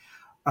city,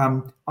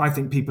 I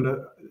think people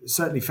are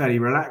certainly fairly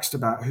relaxed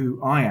about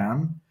who I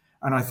am,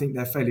 and I think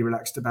they're fairly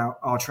relaxed about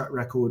our track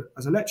record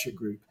as Electric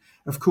Group.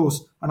 Of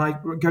course, and I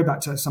go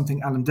back to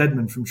something Alan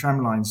Dedman from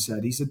Tramlines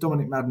said. He said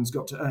Dominic Madden's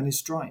got to earn his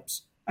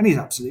stripes, and he's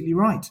absolutely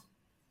right.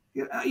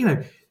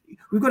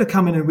 We've got to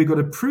come in and we've got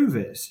to prove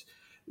it.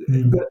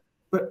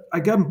 But I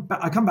come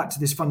back to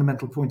this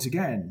fundamental point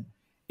again.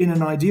 In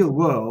an ideal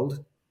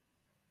world,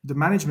 the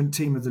management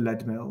team of the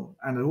Leadmill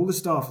and all the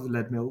staff of the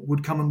Leadmill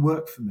would come and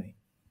work for me,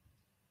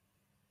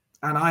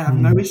 and I have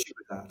no issue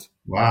with that.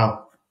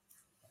 Wow.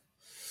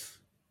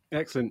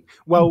 Excellent.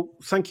 Well,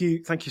 thank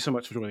you so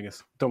much for joining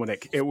us,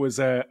 Dominic. It was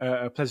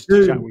a pleasure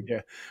to chat with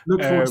you.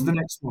 Look forward to the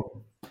next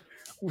one.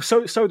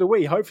 So do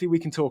we. Hopefully, we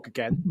can talk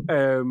again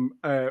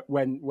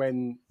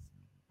when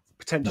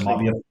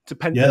potentially,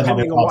 depending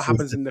on what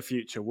happens in the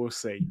future. We'll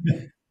see.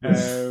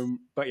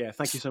 But yeah,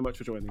 thank you so much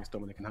for joining us,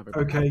 Dominic, and have a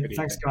okay. Good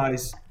Thanks, evening.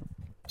 guys.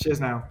 Cheers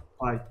now.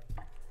 Bye.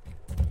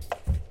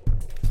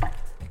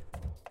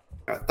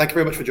 Thank you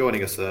very much for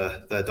joining us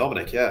there,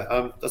 Dominic.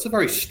 Yeah, that's a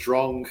very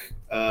strong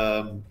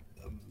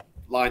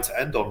line to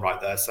end on right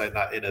there, saying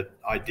that in an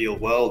ideal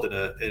world, in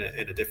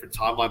a different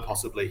timeline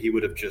possibly, he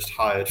would have just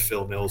hired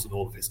Phil Mills and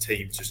all of his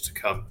teams just to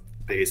come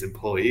be his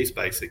employees,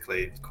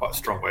 basically. It's quite a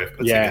strong way of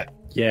putting it.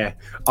 Yeah.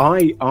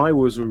 I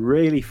was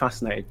really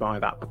fascinated by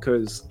that,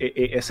 because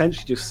it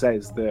essentially just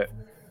says that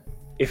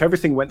if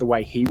everything went the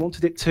way he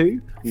wanted it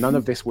to, none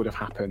of this would have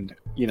happened,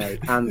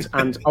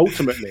 and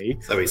ultimately.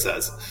 So he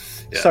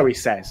says. Yeah. So he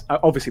says.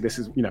 Obviously, this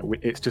is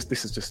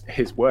this is just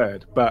his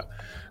word, but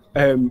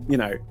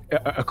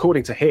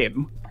according to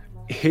him,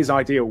 his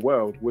ideal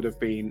world would have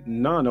been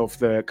none of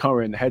the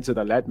current heads of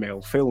the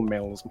Leadmill, Phil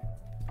Mills,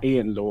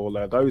 Ian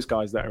Lawler, those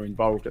guys that are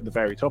involved at the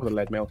very top of the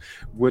Leadmill,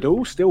 would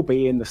all still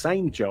be in the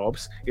same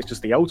jobs. It's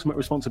just the ultimate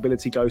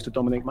responsibility goes to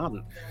Dominic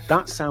Madden.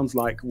 That sounds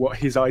like what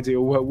his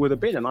ideal world would have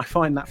been, and I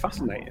find that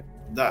fascinating.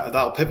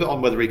 That'll pivot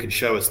on whether he can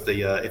show us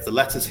if the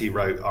letters he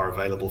wrote are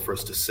available for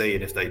us to see,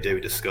 and if they do,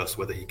 discuss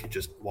whether he can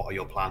just, what are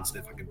your plans, and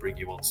if I can bring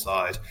you on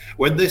side.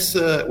 When this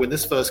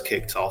first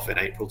kicked off in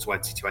April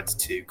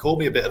 2022, call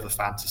me a bit of a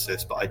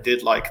fantasist, but I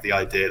did like the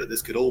idea that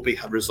this could all be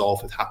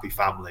resolved with happy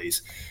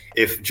families.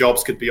 If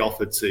jobs could be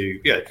offered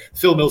to,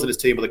 Phil Mills and his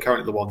team are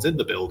currently the ones in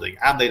the building,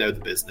 and they know the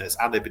business,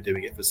 and they've been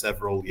doing it for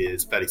several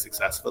years very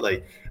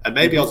successfully. And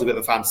maybe I was a bit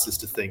of a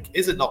fantasist to think,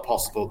 is it not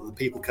possible that the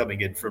people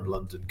coming in from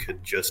London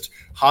could just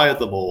hire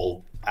them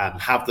all and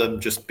have them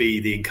just be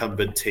the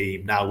incumbent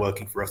team now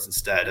working for us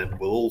instead, and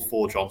we'll all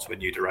forge onto a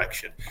new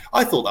direction?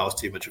 I thought that was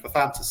too much of a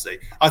fantasy.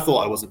 I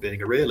thought I wasn't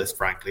being a realist,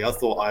 frankly. I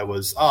thought I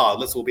was,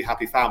 let's all be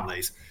happy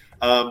families.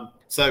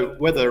 So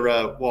whether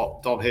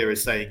what Dom here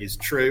is saying is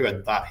true,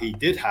 and that he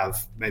did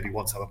maybe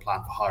once have a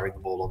plan for hiring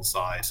them all on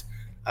side,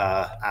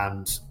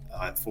 and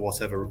for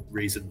whatever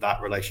reason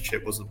that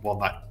relationship wasn't one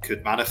that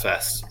could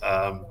manifest,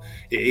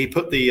 he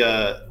put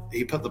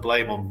the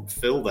blame on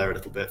Phil there a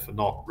little bit for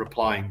not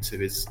replying to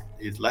his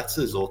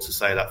letters, or to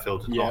say that Phil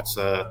did not.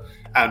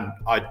 And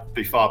I'd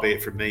be far be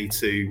it from me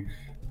to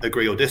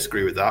agree or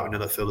disagree with that. We know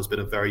that Phil has been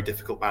a very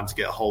difficult man to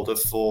get a hold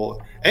of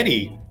for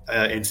any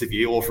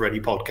interview, or for any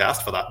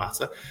podcast for that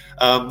matter.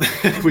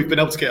 We've been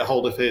able to get a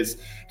hold of his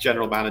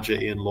general manager,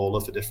 Ian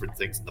Lawler, for different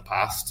things in the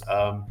past.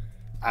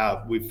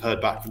 We've heard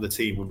back from the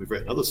team when we've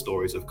written other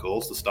stories, of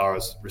course. The Star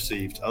has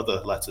received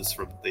other letters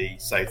from the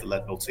Save the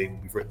Leadmill team.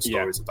 We've written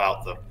stories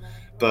about them.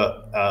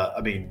 But,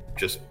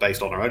 just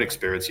based on our own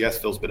experience, yes,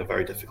 Phil's been a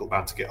very difficult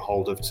man to get a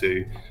hold of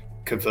to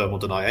confirm or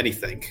deny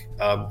anything.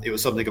 It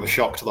was something of a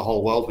shock to the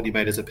whole world when he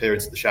made his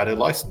appearance at the Shadow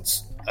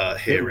License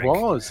hearing. It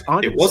was. I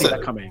didn't see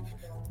that coming.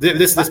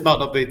 This might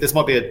not be. This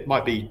might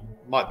be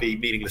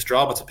meaningless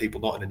drama to people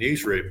not in a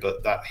newsroom,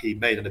 but that he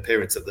made an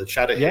appearance at the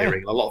Shadow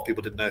hearing. A lot of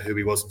people didn't know who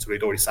he was until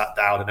he'd already sat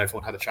down, and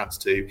everyone had a chance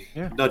to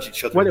nudge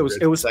each other. Well, it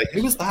was say,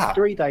 "Who was that?"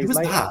 3 days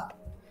later. That?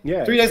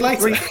 Yeah, 3 days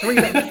later.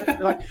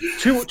 Like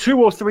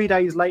 2 or 3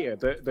 days later,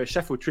 the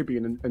Sheffield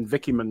Tribune and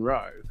Vicky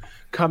Monroe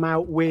come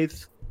out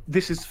with,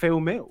 "This is Phil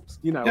Mills."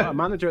 A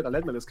manager at the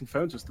Leadmill has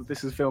confirmed to us that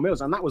this is Phil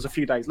Mills, and that was a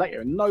few days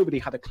later, and nobody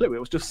had a clue. It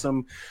was just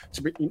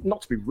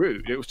not to be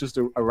rude, it was just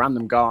a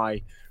random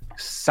guy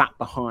sat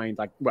behind,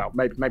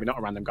 maybe not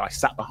a random guy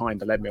sat behind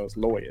the Leadmill's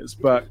lawyers,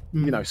 but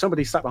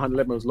somebody sat behind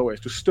the Leadmill's lawyers,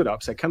 just stood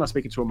up, said, "Can I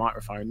speak into a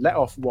microphone?" Let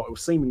off what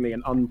was seemingly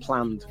an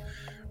unplanned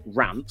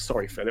rant.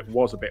 Sorry, Phil, it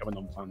was a bit of an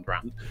unplanned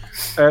rant,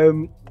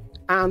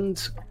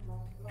 and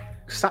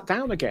sat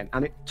down again.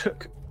 And it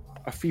took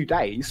a few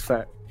days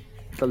for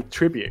the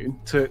Tribune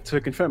to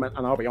confirm it.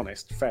 And I'll be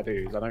honest, fair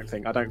dues. I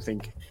don't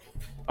think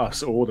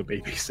us or the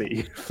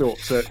BBC thought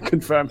to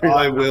confirm who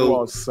I that will,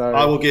 was. So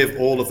I will give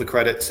all of the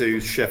credit to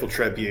Sheffield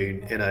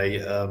Tribune in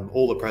a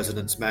all the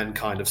president's men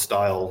kind of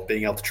style,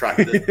 being able to track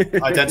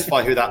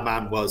identify who that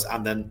man was,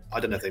 and then I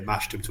don't know if they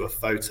matched him to a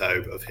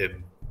photo of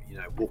him,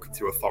 walking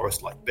through a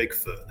forest like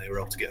Bigfoot, and they were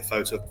able to get a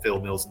photo of Phil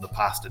Mills in the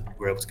past and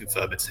were able to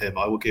confirm it's him.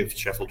 I will give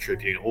Sheffield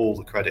Tribune all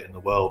the credit in the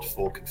world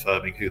for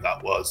confirming who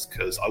that was,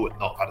 because I would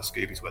not have had a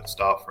Scooby's where to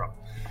start from.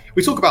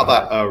 We talk about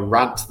that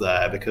rant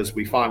there because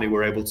we finally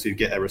were able to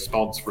get a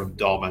response from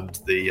Dom and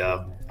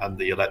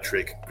the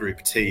Electric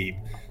Group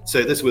team.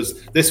 So this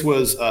was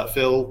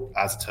Phil,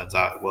 as it turns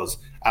out, it was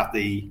at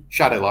the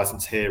shadow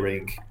license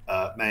hearing,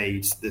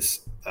 made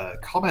this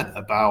comment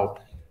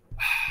about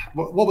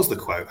what was the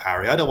quote,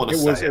 Harry? I don't want to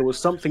say it. It was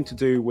something to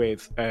do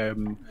with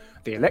the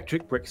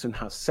Electric Brixton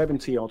has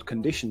 70 odd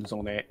conditions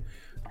on it.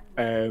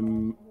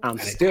 And I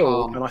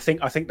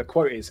think the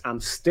quote is,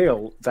 and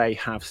still they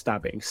have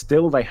stabbing,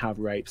 still they have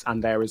rapes,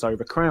 and there is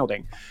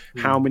overcrowding.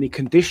 How many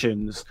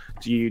conditions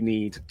do you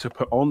need to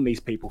put on these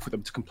people for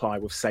them to comply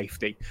with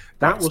safety?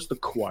 That was the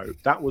quote.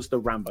 That was the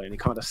ramble, and he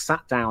kind of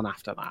sat down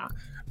after that.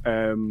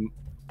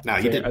 Now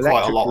you did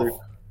quite a lot of.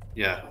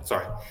 Yeah,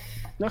 sorry.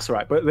 That's all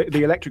right. But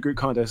the Electric Group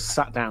kind of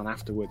sat down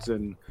afterwards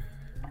and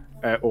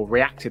or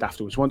reacted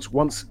afterwards.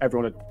 Once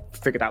everyone had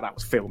figured out that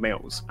was Phil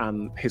Mills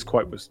and his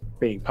quote was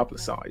being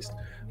publicised,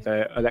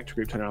 the Electric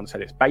Group turned around and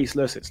said it's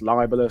baseless, it's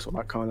libelous, all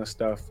that kind of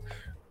stuff.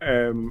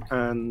 And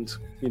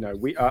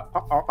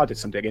I did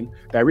some digging.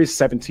 There is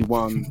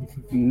 71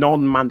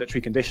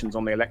 non-mandatory conditions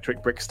on the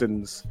Electric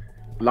Brixton's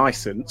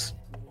licence.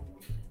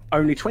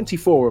 Only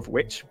 24 of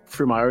which,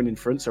 through my own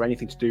inference, are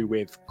anything to do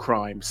with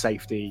crime,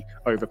 safety,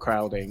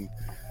 overcrowding,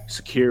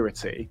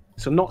 security.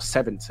 So not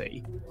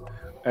 70.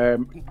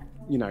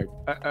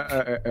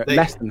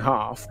 Less than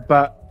half.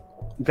 But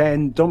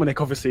then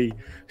Dominic obviously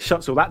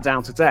shuts all that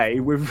down today.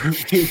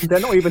 They're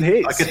not even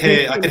his. I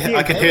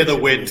could hear the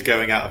wind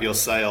going out of your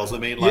sails. I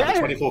mean,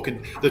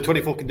 the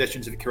 24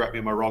 conditions, if you correct me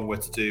if I'm wrong, were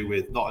to do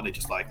with not only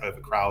just like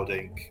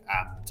overcrowding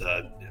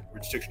and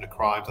restriction of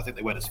crimes. I think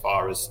they went as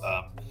far as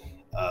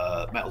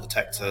metal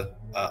detector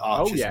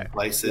arches in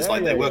places.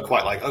 They were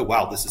quite like, oh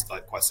wow, this is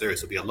like quite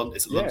serious.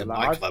 It's a London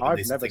nightclub, and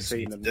these are things you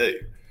need to do.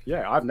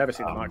 Yeah, I've never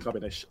seen a nightclub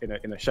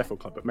in a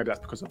Sheffield club, but maybe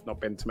that's because I've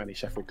not been to many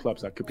Sheffield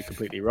clubs. I could be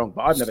completely wrong,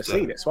 but I've never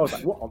seen it. So I was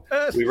like, what on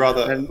earth? We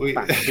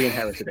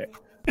inherited it.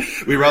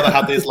 We rather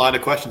had this line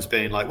of questions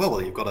being like,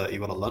 well, you've got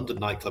a London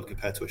nightclub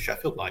compared to a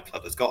Sheffield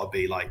nightclub. There's got to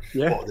be like,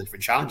 what are the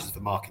different challenges for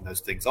marking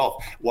those things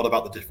off? What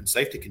about the different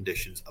safety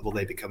conditions? Will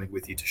they be coming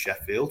with you to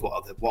Sheffield? What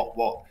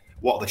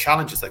are the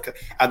challenges that?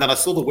 And then I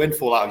saw the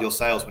windfall out of your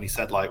sails when he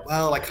said like,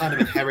 well, I kind of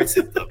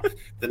inherited them.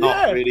 They're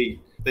not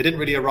really. They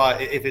didn't really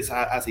arrive. If it's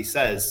as he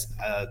says,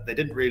 they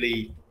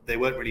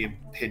weren't really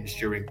impinged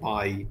during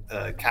my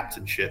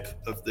captainship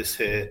of this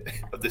here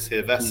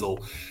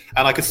vessel.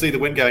 And I could see the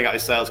wind going out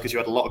his sails because you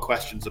had a lot of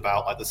questions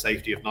about like the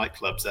safety of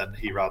nightclubs, and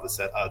he rather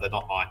said, "Oh, they're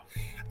not mine."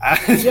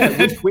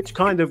 which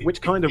kind of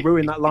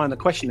ruined that line of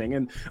questioning.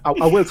 And I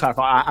will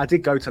clarify, I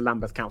did go to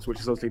Lambeth Council, which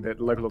is obviously the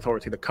local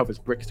authority that covers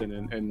Brixton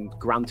and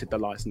granted the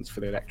licence for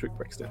the Electric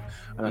Brixton.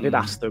 And I did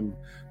ask them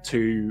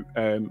to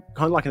kind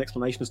of like an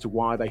explanation as to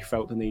why they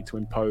felt the need to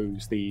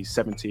impose these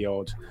 70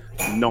 odd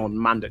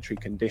non-mandatory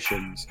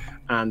conditions.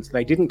 And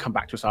they didn't come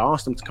back to us. I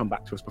asked them to come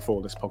back to us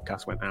before this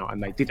podcast went out,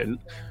 and they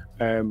didn't.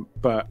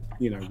 But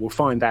we'll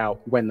find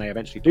out when they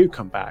eventually do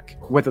come back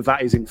whether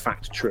that is in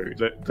fact true,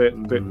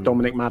 that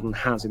Dominic Madden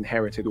has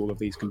inherited all of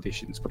these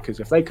conditions. Because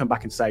if they come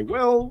back and say,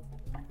 well,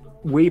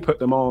 we put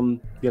them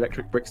on the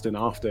Electric Brixton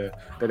after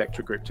the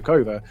Electric Group took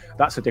over,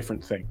 that's a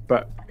different thing.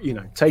 But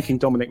taking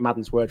Dominic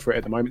Madden's word for it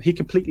at the moment, he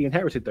completely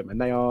inherited them,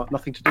 and they are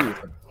nothing to do with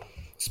him.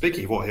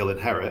 Speaking of what he'll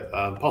inherit,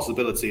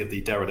 possibility of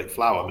the derelict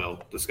flour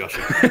mill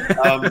discussion.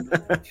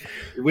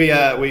 We've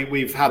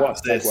had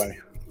this.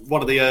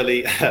 One of the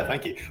early,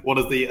 thank you. One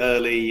of the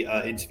early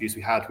interviews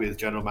we had with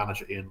General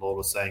Manager Ian Law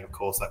was saying, of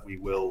course, that we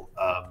will,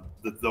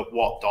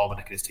 what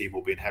Dominic and his team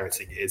will be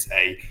inheriting is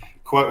a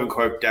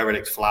quote-unquote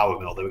derelict flour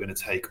mill. They were going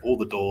to take all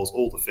the doors,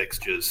 all the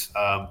fixtures.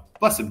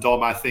 Bless him,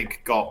 Dom, I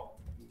think got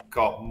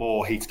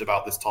more heated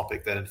about this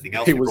topic than anything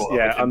else. He was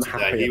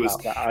unhappy. He was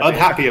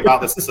unhappy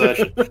about this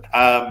assertion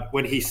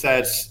when he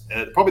said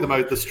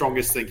probably the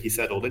strongest thing he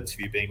said all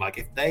interview, being like,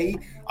 if they,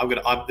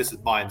 this is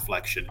my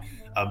inflection.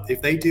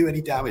 If they do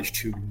any damage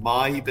to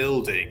my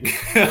building,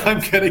 I'm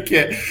going to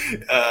get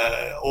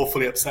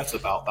awfully upset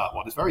about that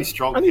one. It's very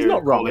strong. And he's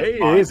not wrong.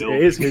 It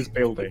is his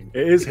building.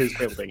 It is his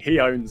building. He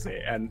owns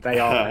it, and they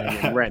are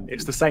paying him rent.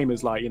 It's the same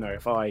as like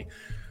if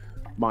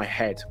my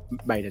head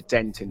made a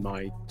dent in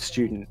my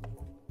student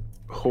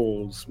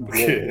hall's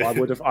wall, I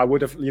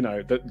would have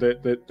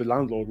the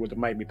landlord would have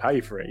made me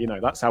pay for it.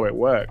 That's how it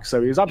works.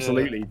 So he was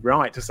absolutely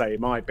right to say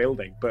my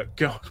building, but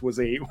God, was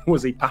he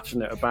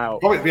passionate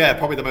about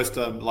probably the most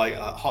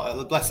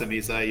bless him,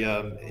 he's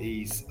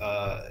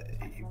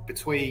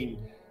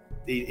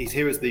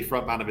here as the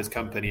front man of his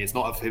company. It's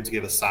not for him to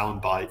give us sound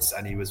bites,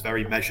 and he was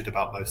very measured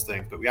about most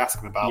things. But we asked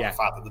him about the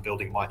fact that the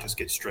building might just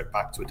get stripped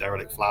back to a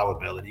derelict flour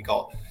mill, and he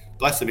got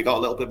bless him, he got a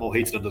little bit more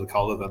heated under the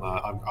collar than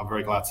I'm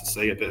very glad to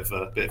see a bit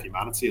of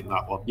humanity in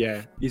that one.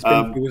 Yeah, he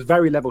was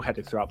very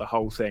level-headed throughout the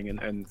whole thing,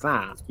 and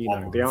that,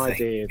 the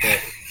idea that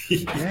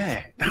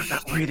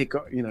that really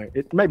got,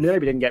 it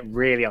maybe didn't get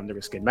really under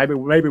his skin. Maybe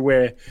we're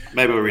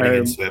reading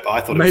into it, but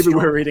I thought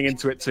we're reading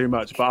into it too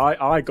much.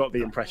 But I got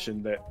the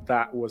impression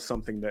that was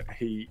something that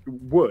he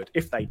would,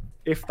 if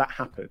that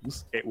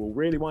happens, it will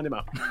really wind him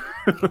up.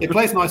 It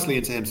plays nicely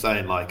into him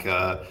saying, like,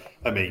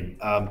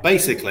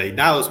 basically,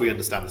 now as we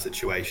understand the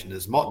situation,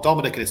 as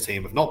Dominic and his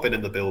team have not been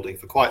in the building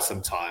for quite some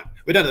time.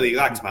 We don't know the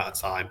exact amount of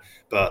time,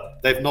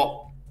 but they've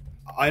not,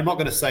 I'm not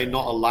going to say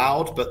not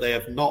allowed, but they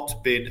have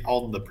not been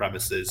on the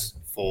premises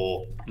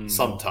for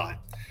some time.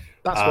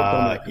 That's what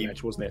Dominic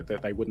alleged, wasn't it?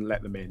 That they wouldn't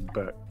let them in,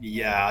 but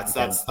yeah,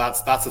 that's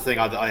the thing.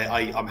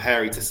 I'm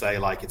hairy to say,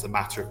 like, it's a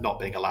matter of not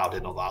being allowed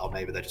in or that, or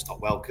maybe they're just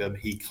not welcome.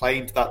 He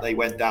claimed that they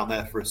went down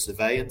there for a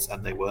surveillance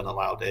and they weren't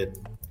allowed in.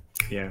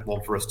 Yeah,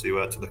 one for us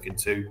to look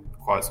into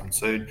quite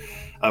soon.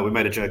 We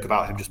made a joke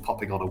about him just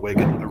popping on a wig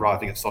and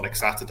arriving at Sonic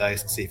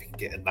Saturdays and see if he can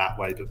get in that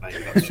way, but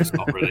maybe that's just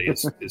not really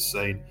his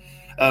scene.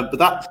 But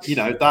that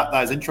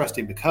is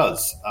interesting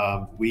because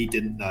we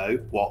didn't know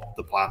what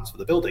the plans for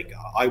the building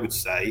are. I would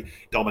say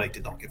Dominic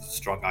did not give us a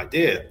strong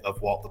idea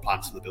of what the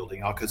plans for the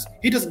building are because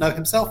he doesn't know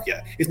himself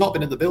yet. He's not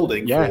been in the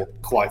building for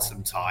quite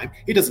some time.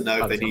 He doesn't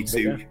know if they need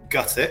to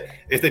gut it,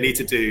 if they need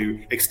to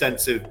do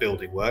extensive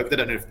building work. They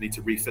don't know if they need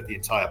to refit the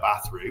entire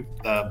bathroom.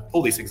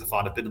 All these things are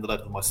fine. I've been in the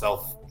Leadmill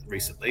myself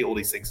recently. All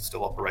these things are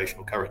still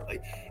operational currently.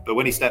 But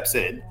when he steps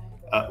in,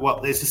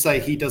 it's to say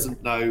he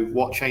doesn't know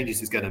what changes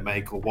he's going to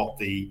make or what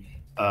the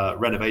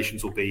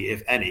renovations will be,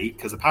 if any,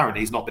 because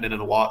apparently he's not been in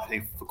a while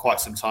for quite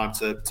some time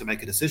to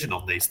make a decision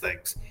on these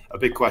things. A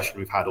big question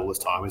we've had all this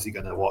time: is he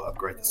going to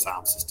upgrade the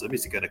sound system?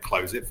 Is he going to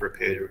close it for a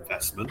period of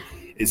investment?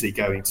 Is he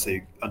going to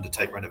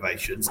undertake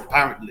renovations?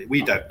 Apparently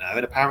we don't know,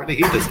 and apparently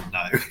he doesn't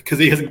know because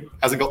he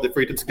hasn't got the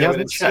freedom to go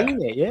in and check.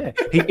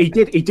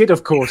 He did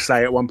of course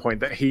say at one point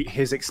that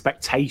his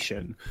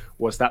expectation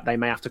was that they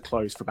may have to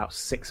close for about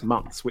 6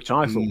 months, which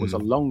I thought was a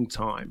long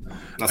time.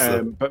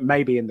 But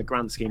maybe in the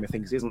grand scheme of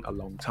things isn't a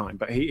long time.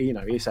 But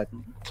he said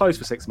close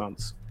for 6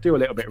 months, do a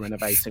little bit of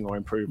renovating or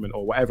improvement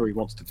or whatever he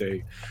wants to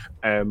do,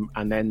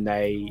 and then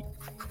they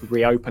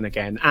reopen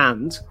again.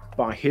 And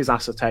by his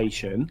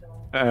assertion,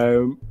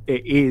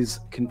 it is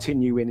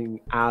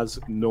continuing as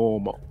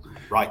normal.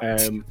 Right.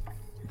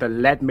 The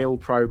Leadmill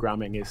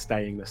programming is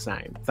staying the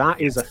same.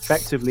 That is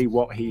effectively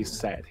what he's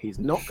said. He's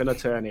not going to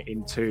turn it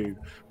into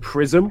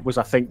Prism, was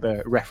I think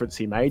the reference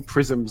he made.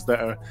 Prisms that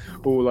are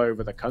all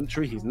over the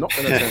country. He's not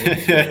going to turn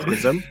it into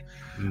Prism.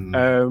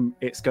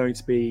 It's going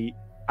to be,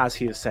 as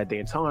he has said the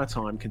entire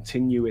time,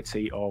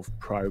 continuity of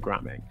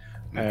programming,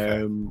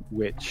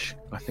 which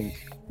I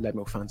think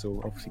Leadmill fans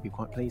will obviously be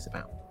quite pleased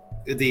about.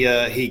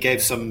 He gave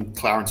some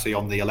clarity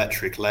on the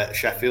electric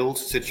Sheffield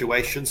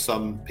situation.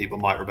 Some people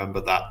might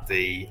remember that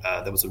there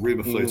was a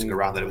rumour floating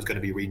around that it was going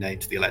to be renamed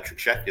to the Electric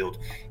Sheffield.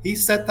 He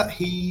said that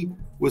he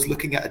was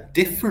looking at a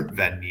different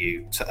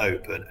venue to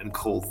open and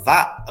call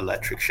that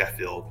Electric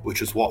Sheffield,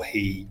 which is what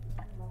he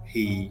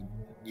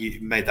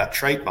made that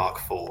trademark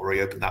for, or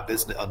he opened that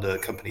business under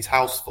Company's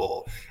House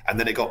for, and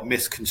then it got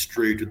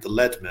misconstrued with the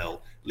Leadmill,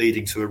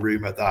 leading to a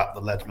rumour that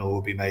the Leadmill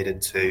will be made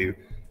into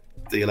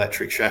the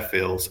Electric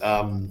Sheffield. This is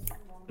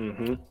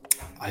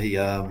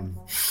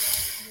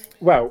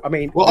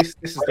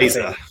the thing.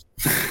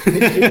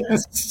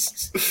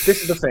 This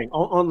is the thing.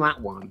 On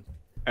that one,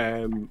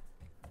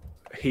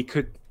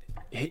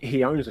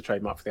 he owns a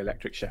trademark for the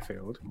Electric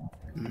Sheffield.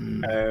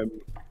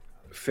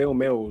 Phil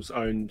Mills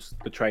owns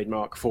the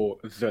trademark for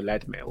the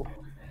Leadmill.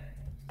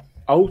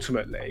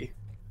 Ultimately,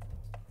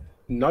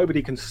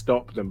 nobody can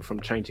stop them from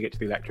changing it to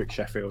the Electric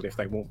Sheffield if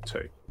they want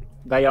to.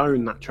 They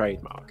own that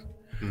trademark.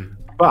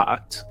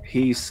 But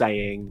he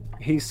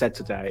said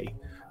today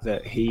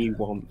that he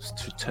wants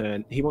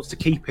to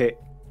keep it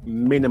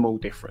minimal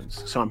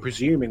difference. So I'm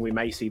presuming we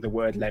may see the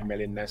word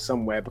Leadmill in there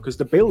somewhere because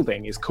the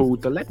building is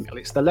called the Leadmill.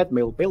 It's the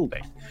Leadmill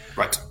building.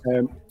 Right.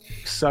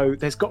 So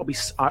there's got to be,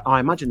 I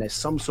imagine there's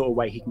some sort of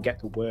way he can get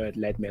the word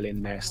Leadmill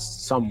in there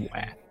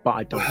somewhere, but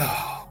I don't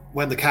know.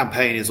 When the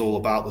campaign is all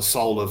about the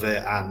soul of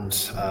it and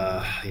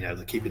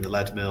keeping the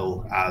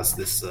Leadmill as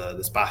this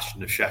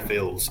bastion of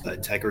Sheffield's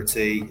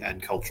integrity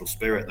and cultural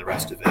spirit and the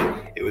rest of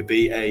it, it would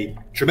be a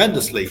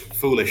tremendously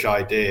foolish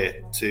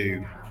idea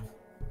to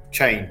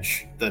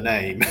change the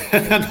name.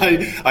 And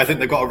I think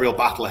they've got a real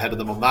battle ahead of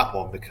them on that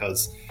one,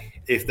 because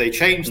if they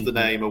change the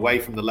name away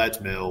from the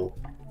Leadmill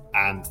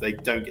and they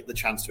don't get the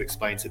chance to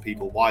explain to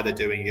people why they're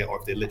doing it, or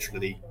if they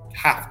literally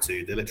have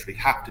to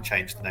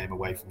change the name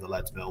away from the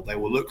Leadmill, they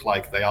will look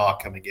like they are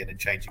coming in and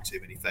changing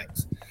too many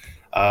things.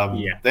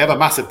 They have a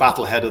massive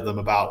battle ahead of them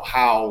about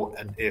how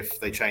and if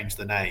they change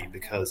the name,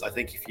 because I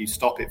think if you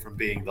stop it from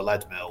being the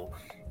Leadmill,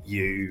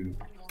 you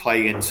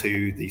play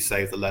into the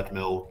Save the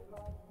Leadmill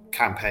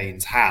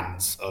campaign's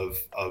hands of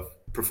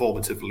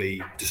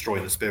performatively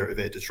destroying the spirit of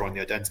it, destroying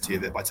the identity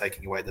of it by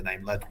taking away the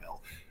name Leadmill.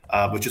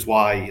 Which is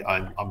why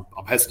I'm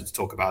hesitant to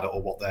talk about it or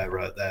what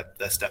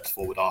their steps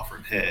forward are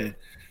from here.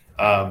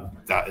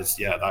 That is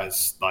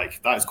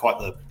quite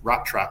the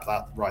rat trap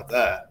that right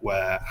there.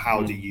 Where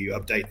how do you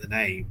update the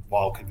name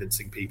while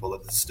convincing people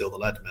that this is still the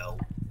Leadmill?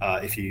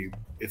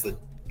 If the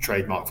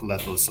trademark for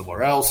Leadmill is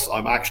somewhere else,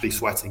 I'm actually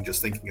sweating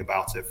just thinking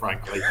about it.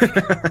 Frankly,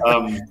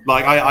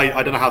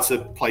 I don't know how to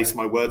place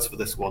my words for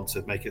this one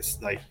to make it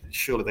like.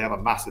 Surely they have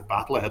a massive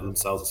battle ahead of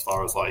themselves as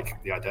far as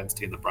like the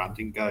identity and the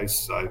branding goes.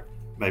 So.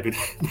 Maybe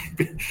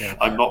yeah.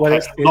 I'm not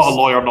not a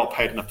lawyer. I'm not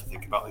paid enough to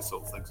think about these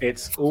sort of things.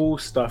 It's all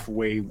stuff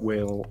we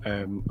will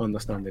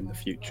understand in the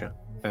future.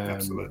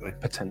 Absolutely,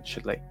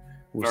 potentially,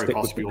 we'll Very stick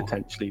possibly with the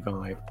potentially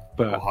vibe.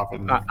 But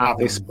at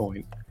this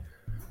point,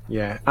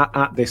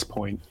 at this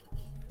point,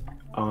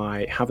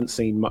 I haven't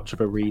seen much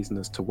of a reason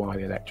as to why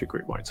the Electric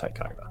Group won't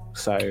take over.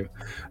 So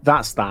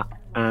that's that,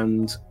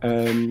 and.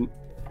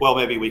 Well,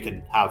 maybe we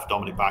can have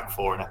Dominic back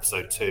for an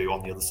episode 2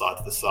 on the other side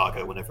of the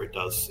saga whenever it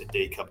does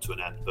indeed come to an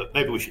end. But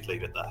maybe we should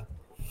leave it there.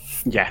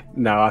 Yeah,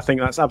 no, I think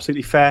that's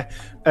absolutely fair.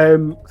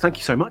 Thank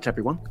you so much,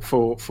 everyone,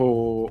 for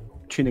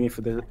tuning in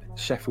for the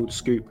Sheffield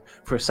Scoop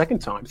for a second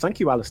time. Thank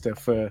you, Alistair,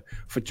 for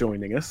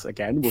joining us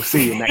again. We'll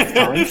see you next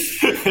time.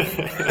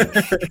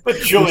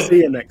 We'll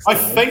see you next time.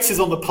 My face is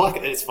on the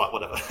placard. It's fine,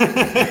 whatever.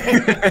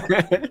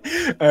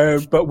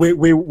 But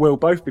we will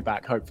both be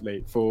back,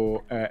 hopefully,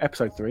 for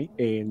episode 3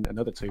 in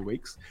another 2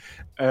 weeks.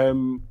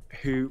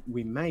 Who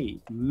we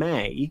may,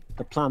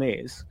 the plan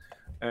is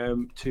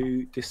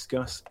to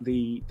discuss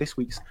this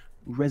week's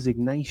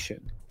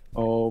resignation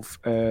of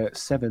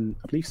 7,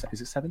 I believe, is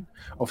it 7?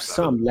 Of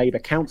some Labour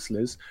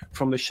councillors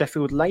from the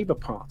Sheffield Labour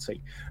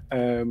Party.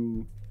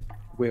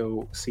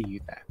 We'll see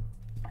you there.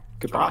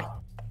 Goodbye.